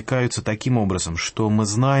пересекаются таким образом, что мы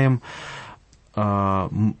знаем,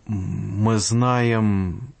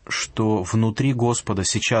 что внутри Господа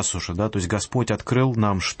сейчас уже, да, то есть Господь открыл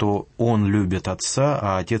нам, что Он любит Отца,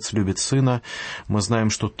 а Отец любит Сына. Мы знаем,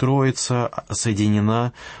 что Троица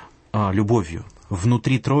соединена любовью.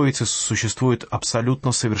 Внутри Троицы существует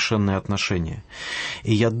абсолютно совершенные отношения.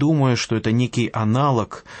 И я думаю, что это некий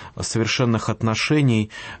аналог совершенных отношений,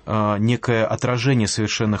 некое отражение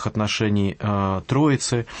совершенных отношений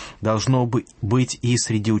Троицы должно быть и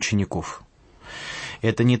среди учеников.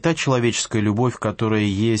 Это не та человеческая любовь, которая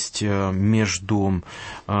есть между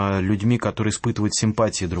людьми, которые испытывают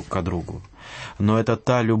симпатии друг к другу, но это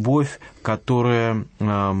та любовь, которая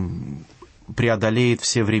преодолеет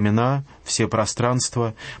все времена, все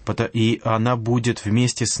пространства, и она будет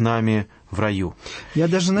вместе с нами в раю. Я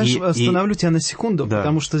даже, остановлю тебя на секунду, да.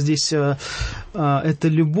 Потому что здесь эта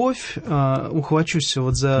любовь, ухвачусь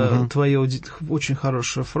вот за твою очень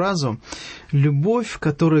хорошую фразу, любовь,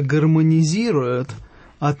 которая гармонизирует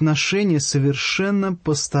отношения совершенно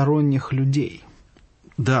посторонних людей.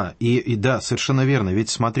 Да, и да, совершенно верно. Ведь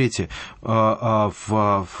смотрите,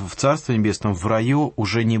 в Царстве Небесном, в раю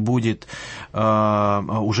уже никто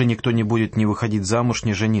не будет ни выходить замуж,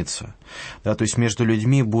 ни жениться. Да, то есть между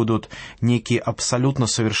людьми будут некие абсолютно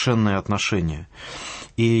совершенные отношения.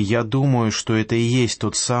 И я думаю, что это и есть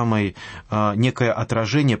тот самый, некое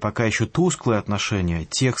отражение, пока еще тусклые отношения,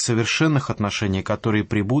 тех совершенных отношений, которые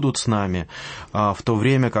прибудут с нами в то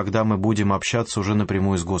время, когда мы будем общаться уже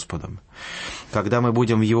напрямую с Господом, когда мы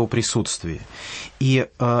будем в Его присутствии. И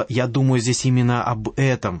я думаю, здесь именно об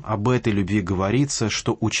этой любви говорится,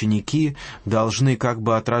 что ученики должны как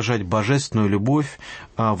бы отражать божественную любовь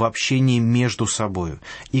в общении между собой.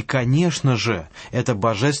 И, конечно же, эта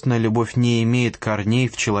божественная любовь не имеет корней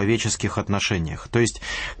в человеческих отношениях. То есть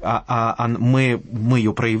мы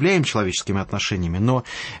ее проявляем человеческими отношениями, но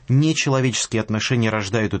нечеловеческие отношения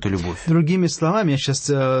рождают эту любовь. Другими словами, я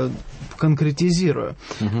сейчас конкретизирую.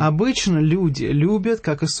 Обычно люди любят,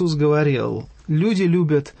 как Иисус говорил, люди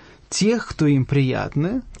любят тех, кто им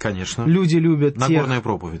приятны. Конечно. Люди любят Нагорная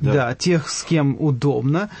проповедь, да. Да, тех, с кем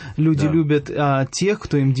удобно. Люди любят тех,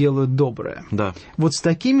 кто им делают доброе. Да. Вот с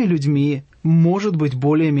такими людьми может быть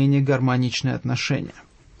более-менее гармоничные отношения.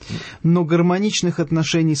 Но гармоничных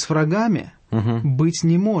отношений с врагами быть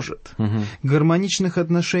не может. Гармоничных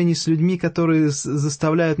отношений с людьми, которые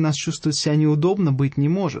заставляют нас чувствовать себя неудобно, быть не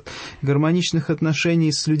может. Гармоничных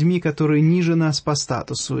отношений с людьми, которые ниже нас по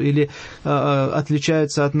статусу или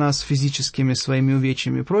отличаются от нас физическими своими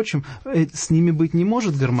увечьями и прочим, с ними быть не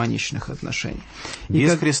может гармоничных отношений.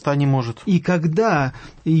 Без Христа не может. И когда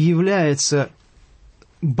является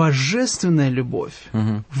божественная любовь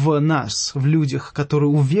в нас, в людях, которые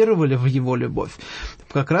уверовали в Его любовь,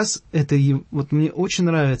 как раз это, вот мне очень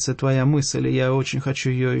нравится твоя мысль, и я очень хочу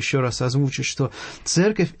ее еще раз озвучить, что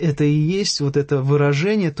церковь — это и есть вот это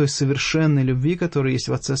выражение той совершенной любви, которая есть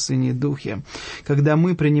в Отце, Сыне и Духе. Когда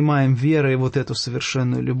мы принимаем верой вот эту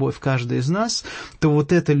совершенную любовь, каждый из нас, то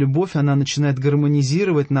вот эта любовь, она начинает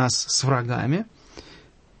гармонизировать нас с врагами,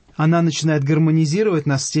 она начинает гармонизировать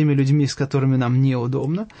нас с теми людьми, с которыми нам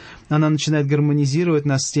неудобно. Она начинает гармонизировать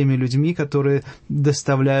нас с теми людьми, которые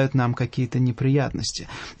доставляют нам какие-то неприятности.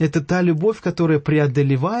 Это та любовь, которая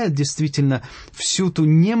преодолевает действительно всю ту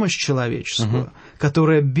немощь человеческую,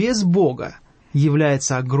 которая без Бога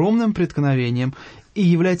является огромным преткновением и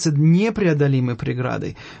является непреодолимой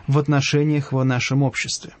преградой в отношениях в нашем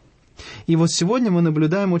обществе. И вот сегодня мы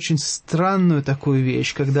наблюдаем очень странную такую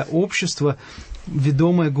вещь, когда общество,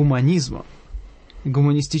 ведомое гуманизмом,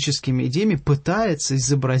 гуманистическими идеями, пытается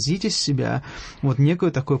изобразить из себя вот некое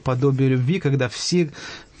такое подобие любви, когда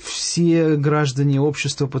все граждане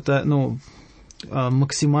общества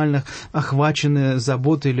максимально охвачены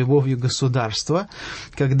заботой и любовью государства,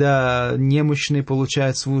 когда немощные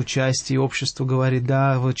получают свою часть, и общество говорит: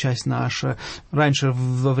 да, вот часть наша. Раньше,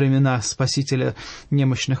 во времена Спасителя,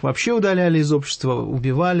 немощных вообще удаляли из общества,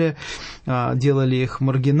 убивали, делали их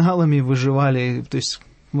маргиналами, выживали, то есть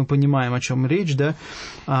мы понимаем, о чем речь, да,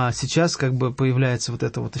 а сейчас как бы появляется вот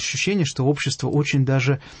это вот ощущение, что общество очень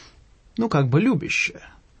даже, любящее.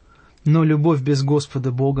 Но любовь без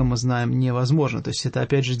Господа Бога, мы знаем, невозможна. То есть это,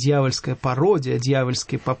 опять же, дьявольская пародия,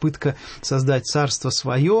 дьявольская попытка создать царство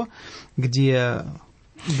свое, где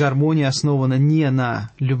гармония основана не на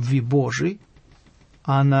любви Божией,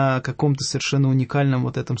 а на каком-то совершенно уникальном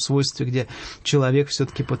вот этом свойстве, где человек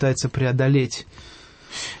все-таки пытается преодолеть.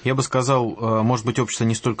 Я бы сказал, может быть, общество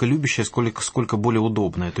не столько любящее, сколько более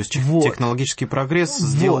удобное. То есть технологический прогресс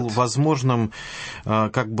сделал возможным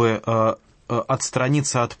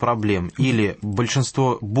отстраниться от проблем или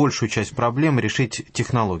большую часть проблем решить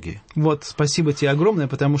технологии. Вот, спасибо тебе огромное,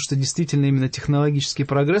 потому что действительно именно технологический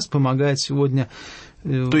прогресс помогает сегодня.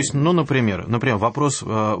 То есть, например,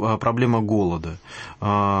 проблема голода.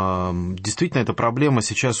 Действительно, эта проблема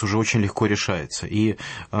сейчас уже очень легко решается. И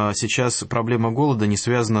сейчас проблема голода не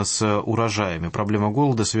связана с урожаями. Проблема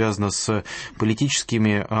голода связана с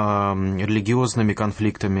политическими, религиозными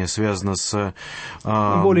конфликтами, связана с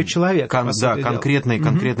более человека,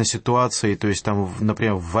 конкретной ситуацией. То есть, там,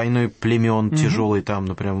 например, войной племен тяжелой, там,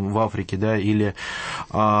 например, в Африке, да, или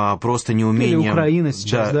просто неумением... Или Украина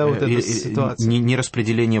сейчас, вот эта ситуация.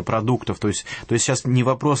 Распределение продуктов. То есть сейчас не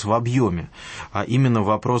вопрос в объеме, а именно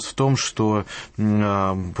вопрос в том, что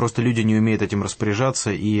просто люди не умеют этим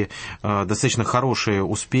распоряжаться, и достаточно хорошие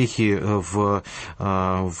успехи в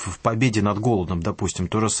победе над голодом, допустим.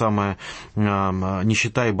 То же самое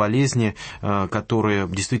нищета и болезни, которые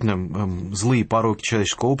действительно злые пороки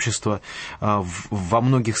человеческого общества. Во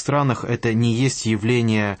многих странах это не есть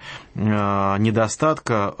явление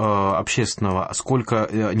недостатка общественного, сколько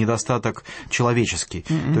недостаток человеческий.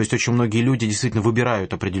 То есть очень многие люди действительно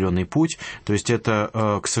выбирают определенный путь. То есть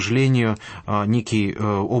это, к сожалению, некий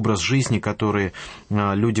образ жизни, который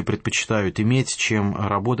люди предпочитают иметь, чем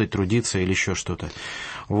работать, трудиться или еще что-то.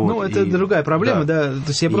 Вот. Это другая проблема, да. То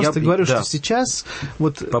есть я просто говорю, что сейчас...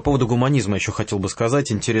 По поводу гуманизма еще хотел бы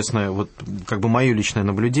сказать. Интересное, мое личное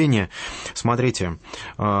наблюдение. Смотрите,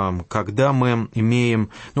 когда мы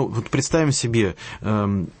имеем... представим себе,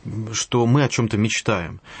 что мы о чем-то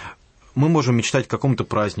мечтаем. Мы можем мечтать о каком-то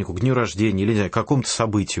празднику, к дню рождения, или, к какому-то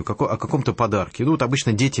событию, о каком-то подарке.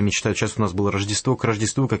 Обычно дети мечтают, сейчас у нас было Рождество, к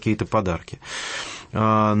Рождеству какие-то подарки.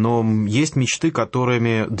 Но есть мечты,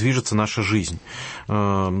 которыми движется наша жизнь.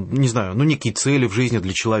 Не знаю, некие цели в жизни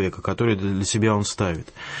для человека, которые для себя он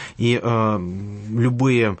ставит. И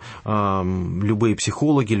любые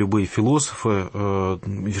психологи, любые философы,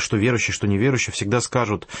 что верующие, что неверующие, всегда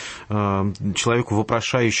скажут человеку,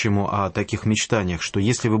 вопрошающему о таких мечтаниях, что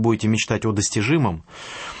если вы будете мечтать о достижимом,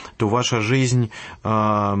 то ваша жизнь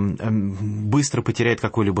быстро потеряет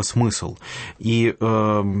какой-либо смысл. И,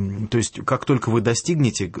 то есть, как только вы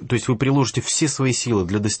достигнете, то есть вы приложите все свои силы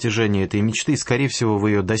для достижения этой мечты, и, скорее всего,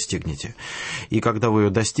 вы ее достигнете. И когда вы ее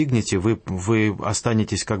достигнете, вы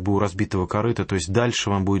останетесь как бы у разбитого корыта, то есть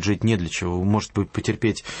дальше вам будет жить не для чего. Вы можете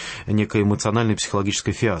потерпеть некое эмоциональное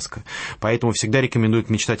психологическое фиаско. Поэтому всегда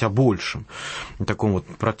рекомендуют мечтать о большем, таком вот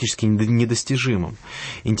практически недостижимом.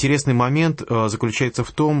 Интересный момент заключается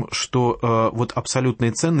в том, что вот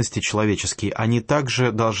абсолютные ценности человеческие, они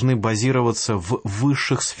также должны базироваться в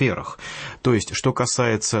высших сферах. То есть, что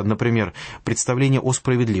касается, например, представления о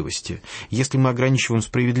справедливости. Если мы ограничиваем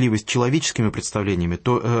справедливость человеческими представлениями,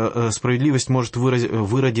 то справедливость может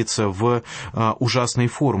выродиться в ужасные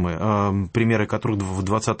формы, примеры которых в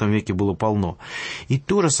 20 веке было полно. И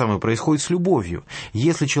то же самое происходит с любовью.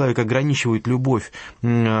 Если человек ограничивает любовь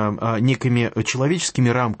некими человеческими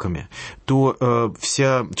рамками, то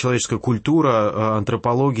вся человеческая культура,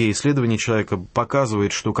 антропология, исследования человека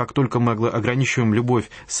показывает, что как только мы ограничиваем любовь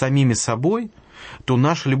самими собой, то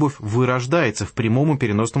наша любовь вырождается в прямом и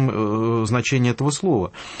переносном значении этого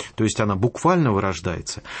слова. То есть она буквально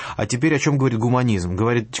вырождается. А теперь о чем говорит гуманизм?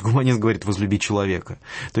 Гуманизм говорит «возлюби человека».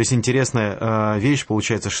 То есть интересная вещь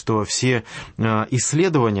получается, что все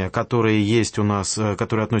исследования, которые есть у нас,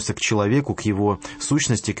 которые относятся к человеку, к его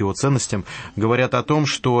сущности, к его ценностям, говорят о том,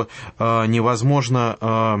 что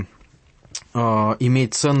невозможно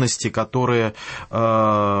иметь ценности, которые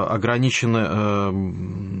ограничены,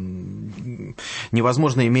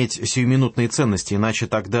 невозможно иметь сиюминутные ценности, иначе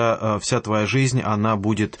тогда вся твоя жизнь, она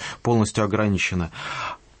будет полностью ограничена.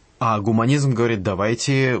 А гуманизм говорит,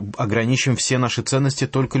 давайте ограничим все наши ценности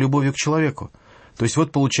только любовью к человеку. То есть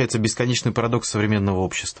вот получается бесконечный парадокс современного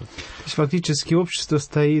общества. То есть фактически общество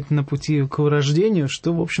стоит на пути к вырождению,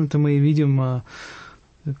 что, в общем-то, мы и видим...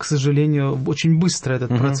 К сожалению, очень быстро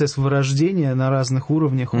этот процесс вырождения на разных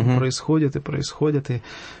уровнях он происходит, и,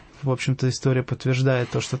 в общем-то, история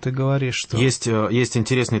подтверждает то, что ты говоришь. Что... Есть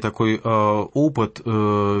интересный такой опыт,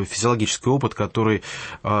 физиологический опыт, который,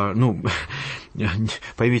 поймите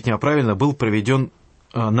меня правильно, был проведен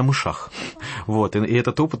на мышах. Вот. И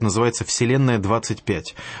этот опыт называется «Вселенная 25».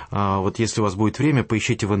 Вот если у вас будет время,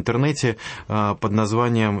 поищите в интернете под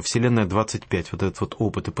названием «Вселенная 25». Вот этот вот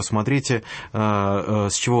опыт. И посмотрите,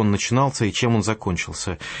 с чего он начинался и чем он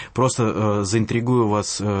закончился. Просто заинтригую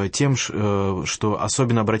вас тем, что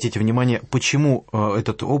особенно обратите внимание, почему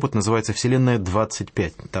этот опыт называется «Вселенная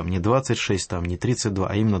 25». Там не 26, там не 32,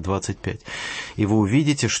 а именно 25. И вы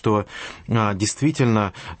увидите, что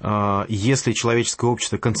действительно, если человеческое общество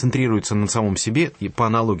концентрируется на самом себе, и по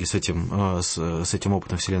аналогии с этим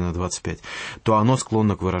опытом Вселенной 25, то оно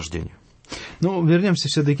склонно к вырождению. Ну, вернемся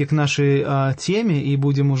все-таки к нашей теме и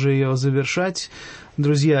будем уже ее завершать.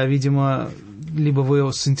 Друзья, видимо, либо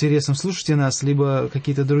вы с интересом слушаете нас, либо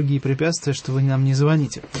какие-то другие препятствия, что вы нам не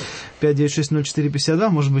звоните. 596-04-52,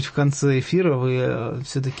 может быть, в конце эфира вы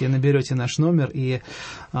все-таки наберете наш номер и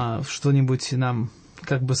что-нибудь нам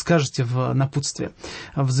как бы скажете в напутствие,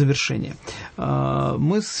 в завершение.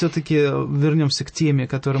 Мы все-таки вернемся к теме,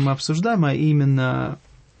 которую мы обсуждаем, а именно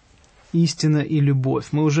истина и любовь.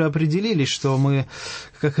 Мы уже определились, что мы,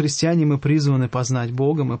 как христиане, мы призваны познать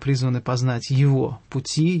Бога, мы призваны познать Его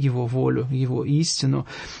пути, Его волю, Его истину.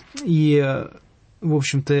 И, в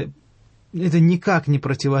общем-то, это никак не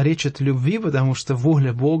противоречит любви, потому что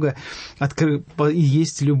воля Бога и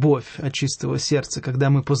есть любовь от чистого сердца. Когда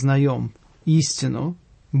мы познаем истину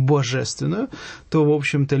божественную, то, в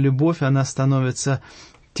общем-то, любовь, она становится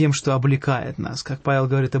тем, что облекает нас. Как Павел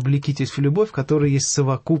говорит, облекитесь в любовь, в которой есть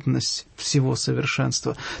совокупность всего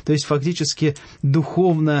совершенства. То есть, фактически,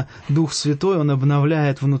 духовно Дух Святой, Он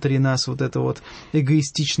обновляет внутри нас вот это вот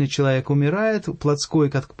эгоистичный человек умирает, плотской,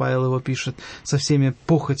 как Павел его пишет, со всеми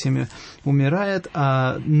похотями умирает,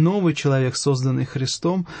 а новый человек, созданный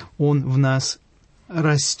Христом, он в нас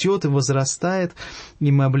растет и возрастает,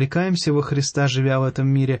 и мы облекаемся во Христа, живя в этом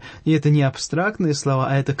мире. И это не абстрактные слова,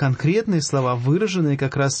 а это конкретные слова, выраженные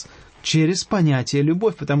как раз через понятие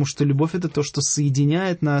любовь, потому что любовь — это то, что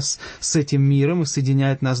соединяет нас с этим миром и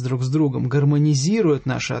соединяет нас друг с другом, гармонизирует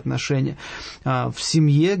наши отношения. В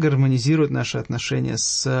семье гармонизирует наши отношения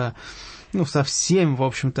со всем, в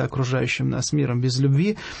общем-то, окружающим нас миром. Без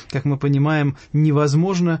любви, как мы понимаем,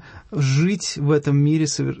 невозможно жить в этом мире,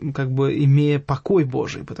 как бы имея покой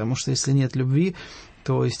Божий, потому что если нет любви,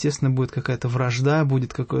 то, естественно, будет какая-то вражда,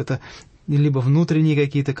 будет какое-то либо внутренние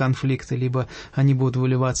какие-то конфликты, либо они будут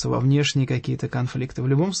выливаться во внешние какие-то конфликты. В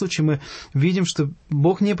любом случае мы видим, что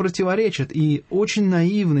Бог не противоречит, и очень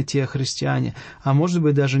наивны те христиане, а может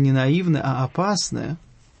быть даже не наивны, а опасные,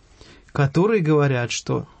 которые говорят,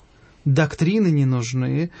 что доктрины не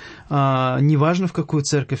нужны, неважно, в какую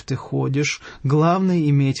церковь ты ходишь, главное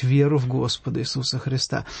иметь веру в Господа Иисуса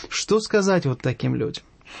Христа. Что сказать вот таким людям?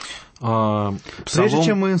 Прежде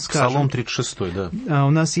чем мы скажем... Псалом 36, да.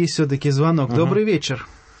 У нас есть все-таки звонок. Добрый вечер.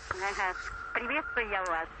 Приветствую я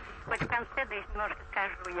вас. Хоть в конце, да немножко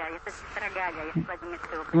скажу я. Это сестра Галя из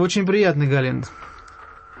Владимирской области. Очень приятно, Галина.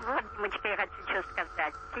 Вот, Димочка, я хочу что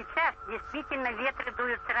сказать. Сейчас действительно ветры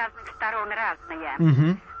дуют с разных сторон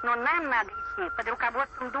разные. Но нам надо идти под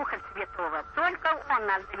руководством Духа Святого. Только Он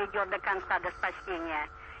нас доведет до конца, до спасения.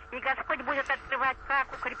 И Господь будет открывать, как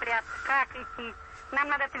укрепляться, как идти. Нам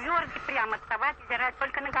надо твердо прямо вставать и держать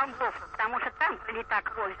только на Голгофу, потому что там пролита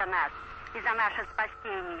кровь за нас и за наше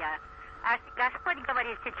спасение. А Господь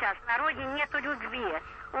говорит сейчас, в народе нету любви,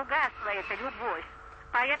 угасла эта любовь.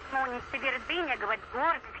 Поэтому не твердыня, говорит,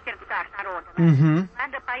 гордость в сердцах народа.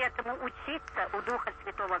 Надо поэтому учиться у Духа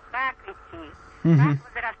Святого, как идти, как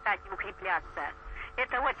возрастать и укрепляться.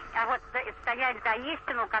 Это очень, а вот стоять за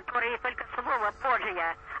истину, которая только Слово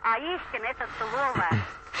Божие, а истина — это Слово,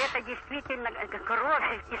 это действительно кровь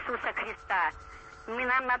Иисуса Христа.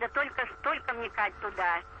 Нам надо только вникать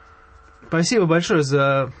туда. Спасибо большое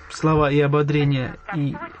за слова и ободрение.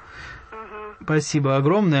 И... Спасибо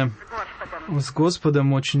огромное. С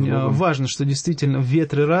Господом очень важно, что действительно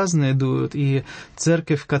ветры разные дуют, и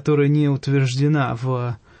церковь, которая не утверждена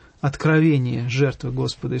в откровении жертвы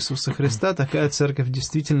Господа Иисуса Христа, такая церковь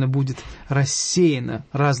действительно будет рассеяна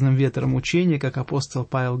разным ветром учения, как апостол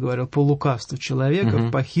Павел говорил, по лукавству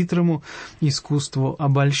человека, по хитрому искусству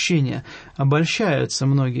обольщения. Обольщаются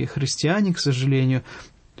многие христиане, к сожалению,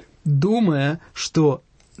 думая, что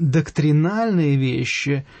доктринальные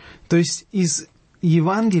вещи, то есть из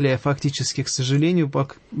Евангелия фактически, к сожалению,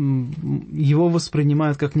 его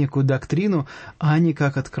воспринимают как некую доктрину, а не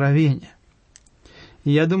как откровение.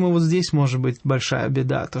 И я думаю, вот здесь может быть большая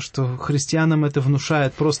беда, то, что христианам это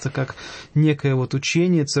внушает просто как некое вот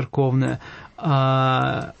учение церковное,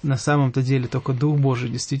 а на самом-то деле только Дух Божий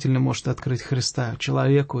действительно может открыть Христа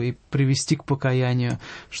человеку и привести к покаянию,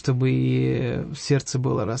 чтобы и сердце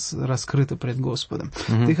было раскрыто пред Господом.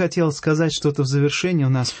 Ты хотел сказать что-то в завершении, у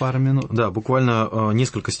нас пару минут. Да, буквально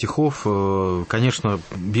несколько стихов. Конечно,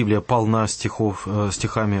 Библия полна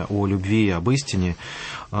стихами о любви и об истине.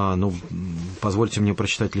 Ну, позвольте мне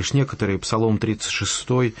прочитать лишь некоторые. Псалом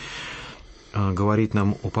 36 говорит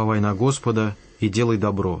нам: «Уповай на Господа и делай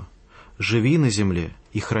добро, живи на земле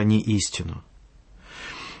и храни истину».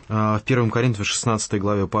 В 1 Коринфянам 16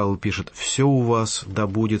 главе Павел пишет: «Все у вас да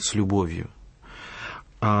будет с любовью».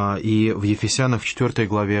 И в Ефесянах в 4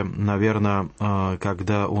 главе, наверное,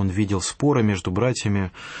 когда он видел споры между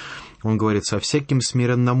братьями, он говорит: «Со всяким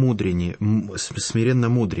смиренномудрием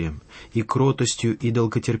и кротостью и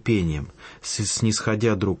долготерпением,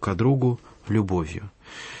 снисходя друг к другу любовью».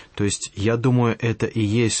 То есть, я думаю, это и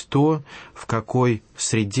есть то, в какой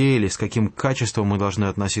среде или с каким качеством мы должны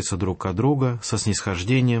относиться друг к другу, со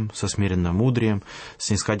снисхождением, со смиренномудрием,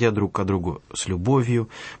 снисходя друг к другу с любовью.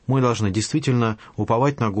 Мы должны действительно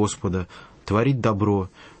уповать на Господа, творить добро,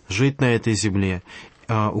 жить на этой земле,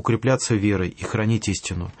 укрепляться верой и хранить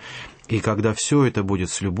истину. И когда все это будет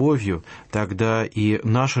с любовью, тогда и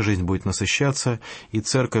наша жизнь будет насыщаться, и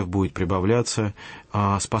церковь будет прибавляться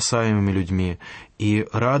спасаемыми людьми. И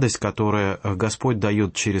радость, которую Господь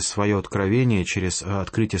дает через свое откровение, через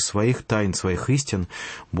открытие своих тайн, своих истин,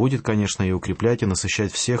 будет, конечно, и укреплять, и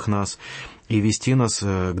насыщать всех нас, и вести нас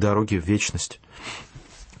к дороге в вечность.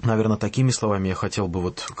 Наверное, такими словами я хотел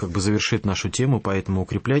бы завершить нашу тему, поэтому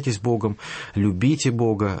укрепляйтесь Богом, любите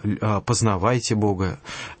Бога, познавайте Бога,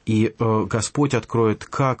 и Господь откроет,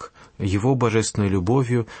 как Его божественной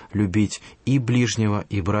любовью любить и ближнего,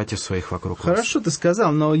 и братьев своих вокруг вас. Хорошо ты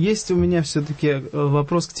сказал, но есть у меня все-таки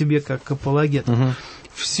вопрос к тебе как к апологету.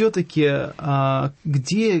 Все-таки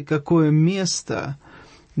какое место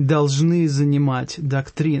должны занимать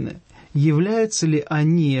доктрины? Являются ли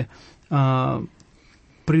они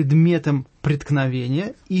предметом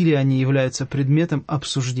преткновения, или они являются предметом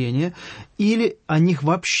обсуждения, или о них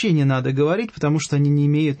вообще не надо говорить, потому что они не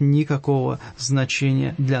имеют никакого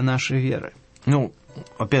значения для нашей веры? Ну,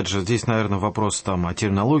 опять же, здесь, наверное, вопрос о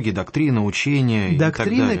терминологии, доктрина, учение и так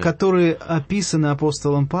далее. Доктрины, которые описаны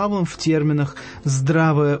апостолом Павлом в терминах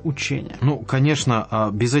 «здравое учение». Ну, конечно,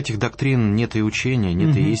 без этих доктрин нет и учения,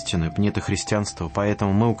 нет и истины, нет и христианства.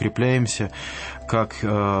 Поэтому мы укрепляемся как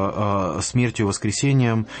смертью и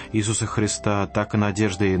воскресением Иисуса Христа, так и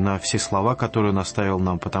надеждой на все слова, которые Он оставил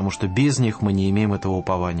нам, потому что без них мы не имеем этого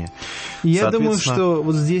упования. Я думаю, что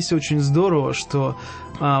вот здесь очень здорово, что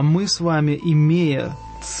мы с вами, имея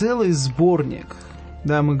целый сборник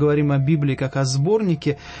Да, мы говорим о Библии как о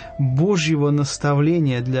сборнике Божьего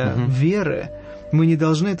наставления для веры. Мы не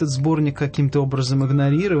должны этот сборник каким-то образом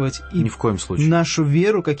игнорировать и ни в коем случае нашу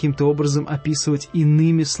веру каким-то образом описывать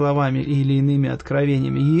иными словами или иными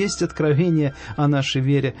откровениями. Есть откровение о нашей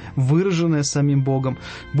вере, выраженное самим Богом.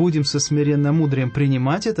 Будем со смиренным мудрием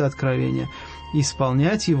принимать это откровение,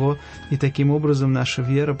 исполнять его, и таким образом наша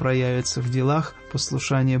вера проявится в делах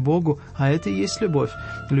послушания Богу, а это и есть любовь.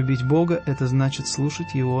 Любить Бога — это значит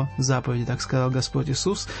слушать Его заповеди, так сказал Господь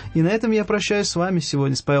Иисус. И на этом я прощаюсь с вами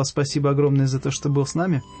сегодня. Павел, спасибо огромное за то, что был с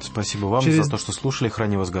нами. Спасибо вам за то, что слушали.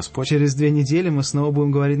 Храни вас Господь. Через 2 недели мы снова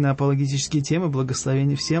будем говорить на апологетические темы.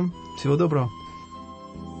 Благословений всем. Всего доброго.